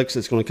on Netflix.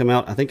 It's going to come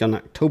out, I think, on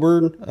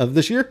October of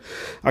this year.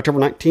 October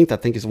 19th, I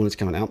think, is when it's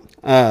coming out.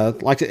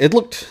 It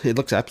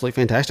looks absolutely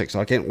fantastic. So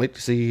I can't wait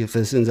to see if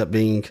this ends up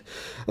being,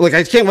 like,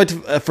 I can't wait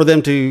for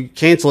them to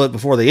cancel it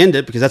before they end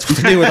it, because that's what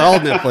they do with all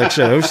Netflix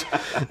shows.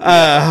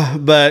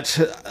 But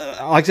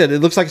like I said, it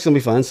looks like it's going to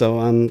be fun. So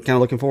I'm kind of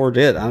looking forward to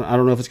it. I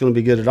don't know if it's going to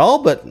be good at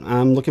all, but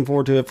I'm looking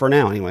forward to it for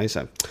now anyway.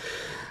 So.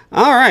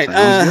 All right.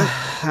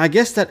 I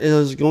guess that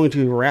is going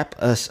to wrap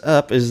us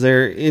up. Is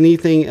there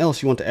anything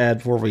else you want to add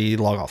before we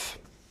log off?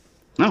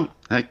 No.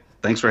 Hey,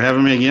 thanks for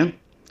having me again.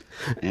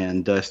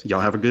 And y'all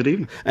have a good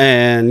evening.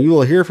 And you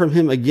will hear from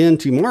him again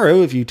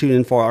tomorrow if you tune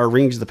in for our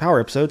Rings of the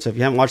Power episode. So if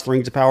you haven't watched the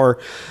Rings of Power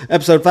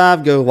episode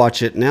 5, go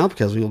watch it now,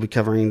 because we will be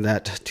covering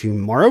that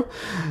tomorrow.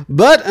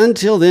 But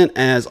until then,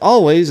 as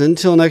always,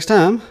 until next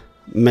time,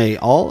 may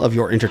all of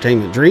your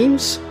entertainment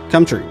dreams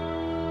come true.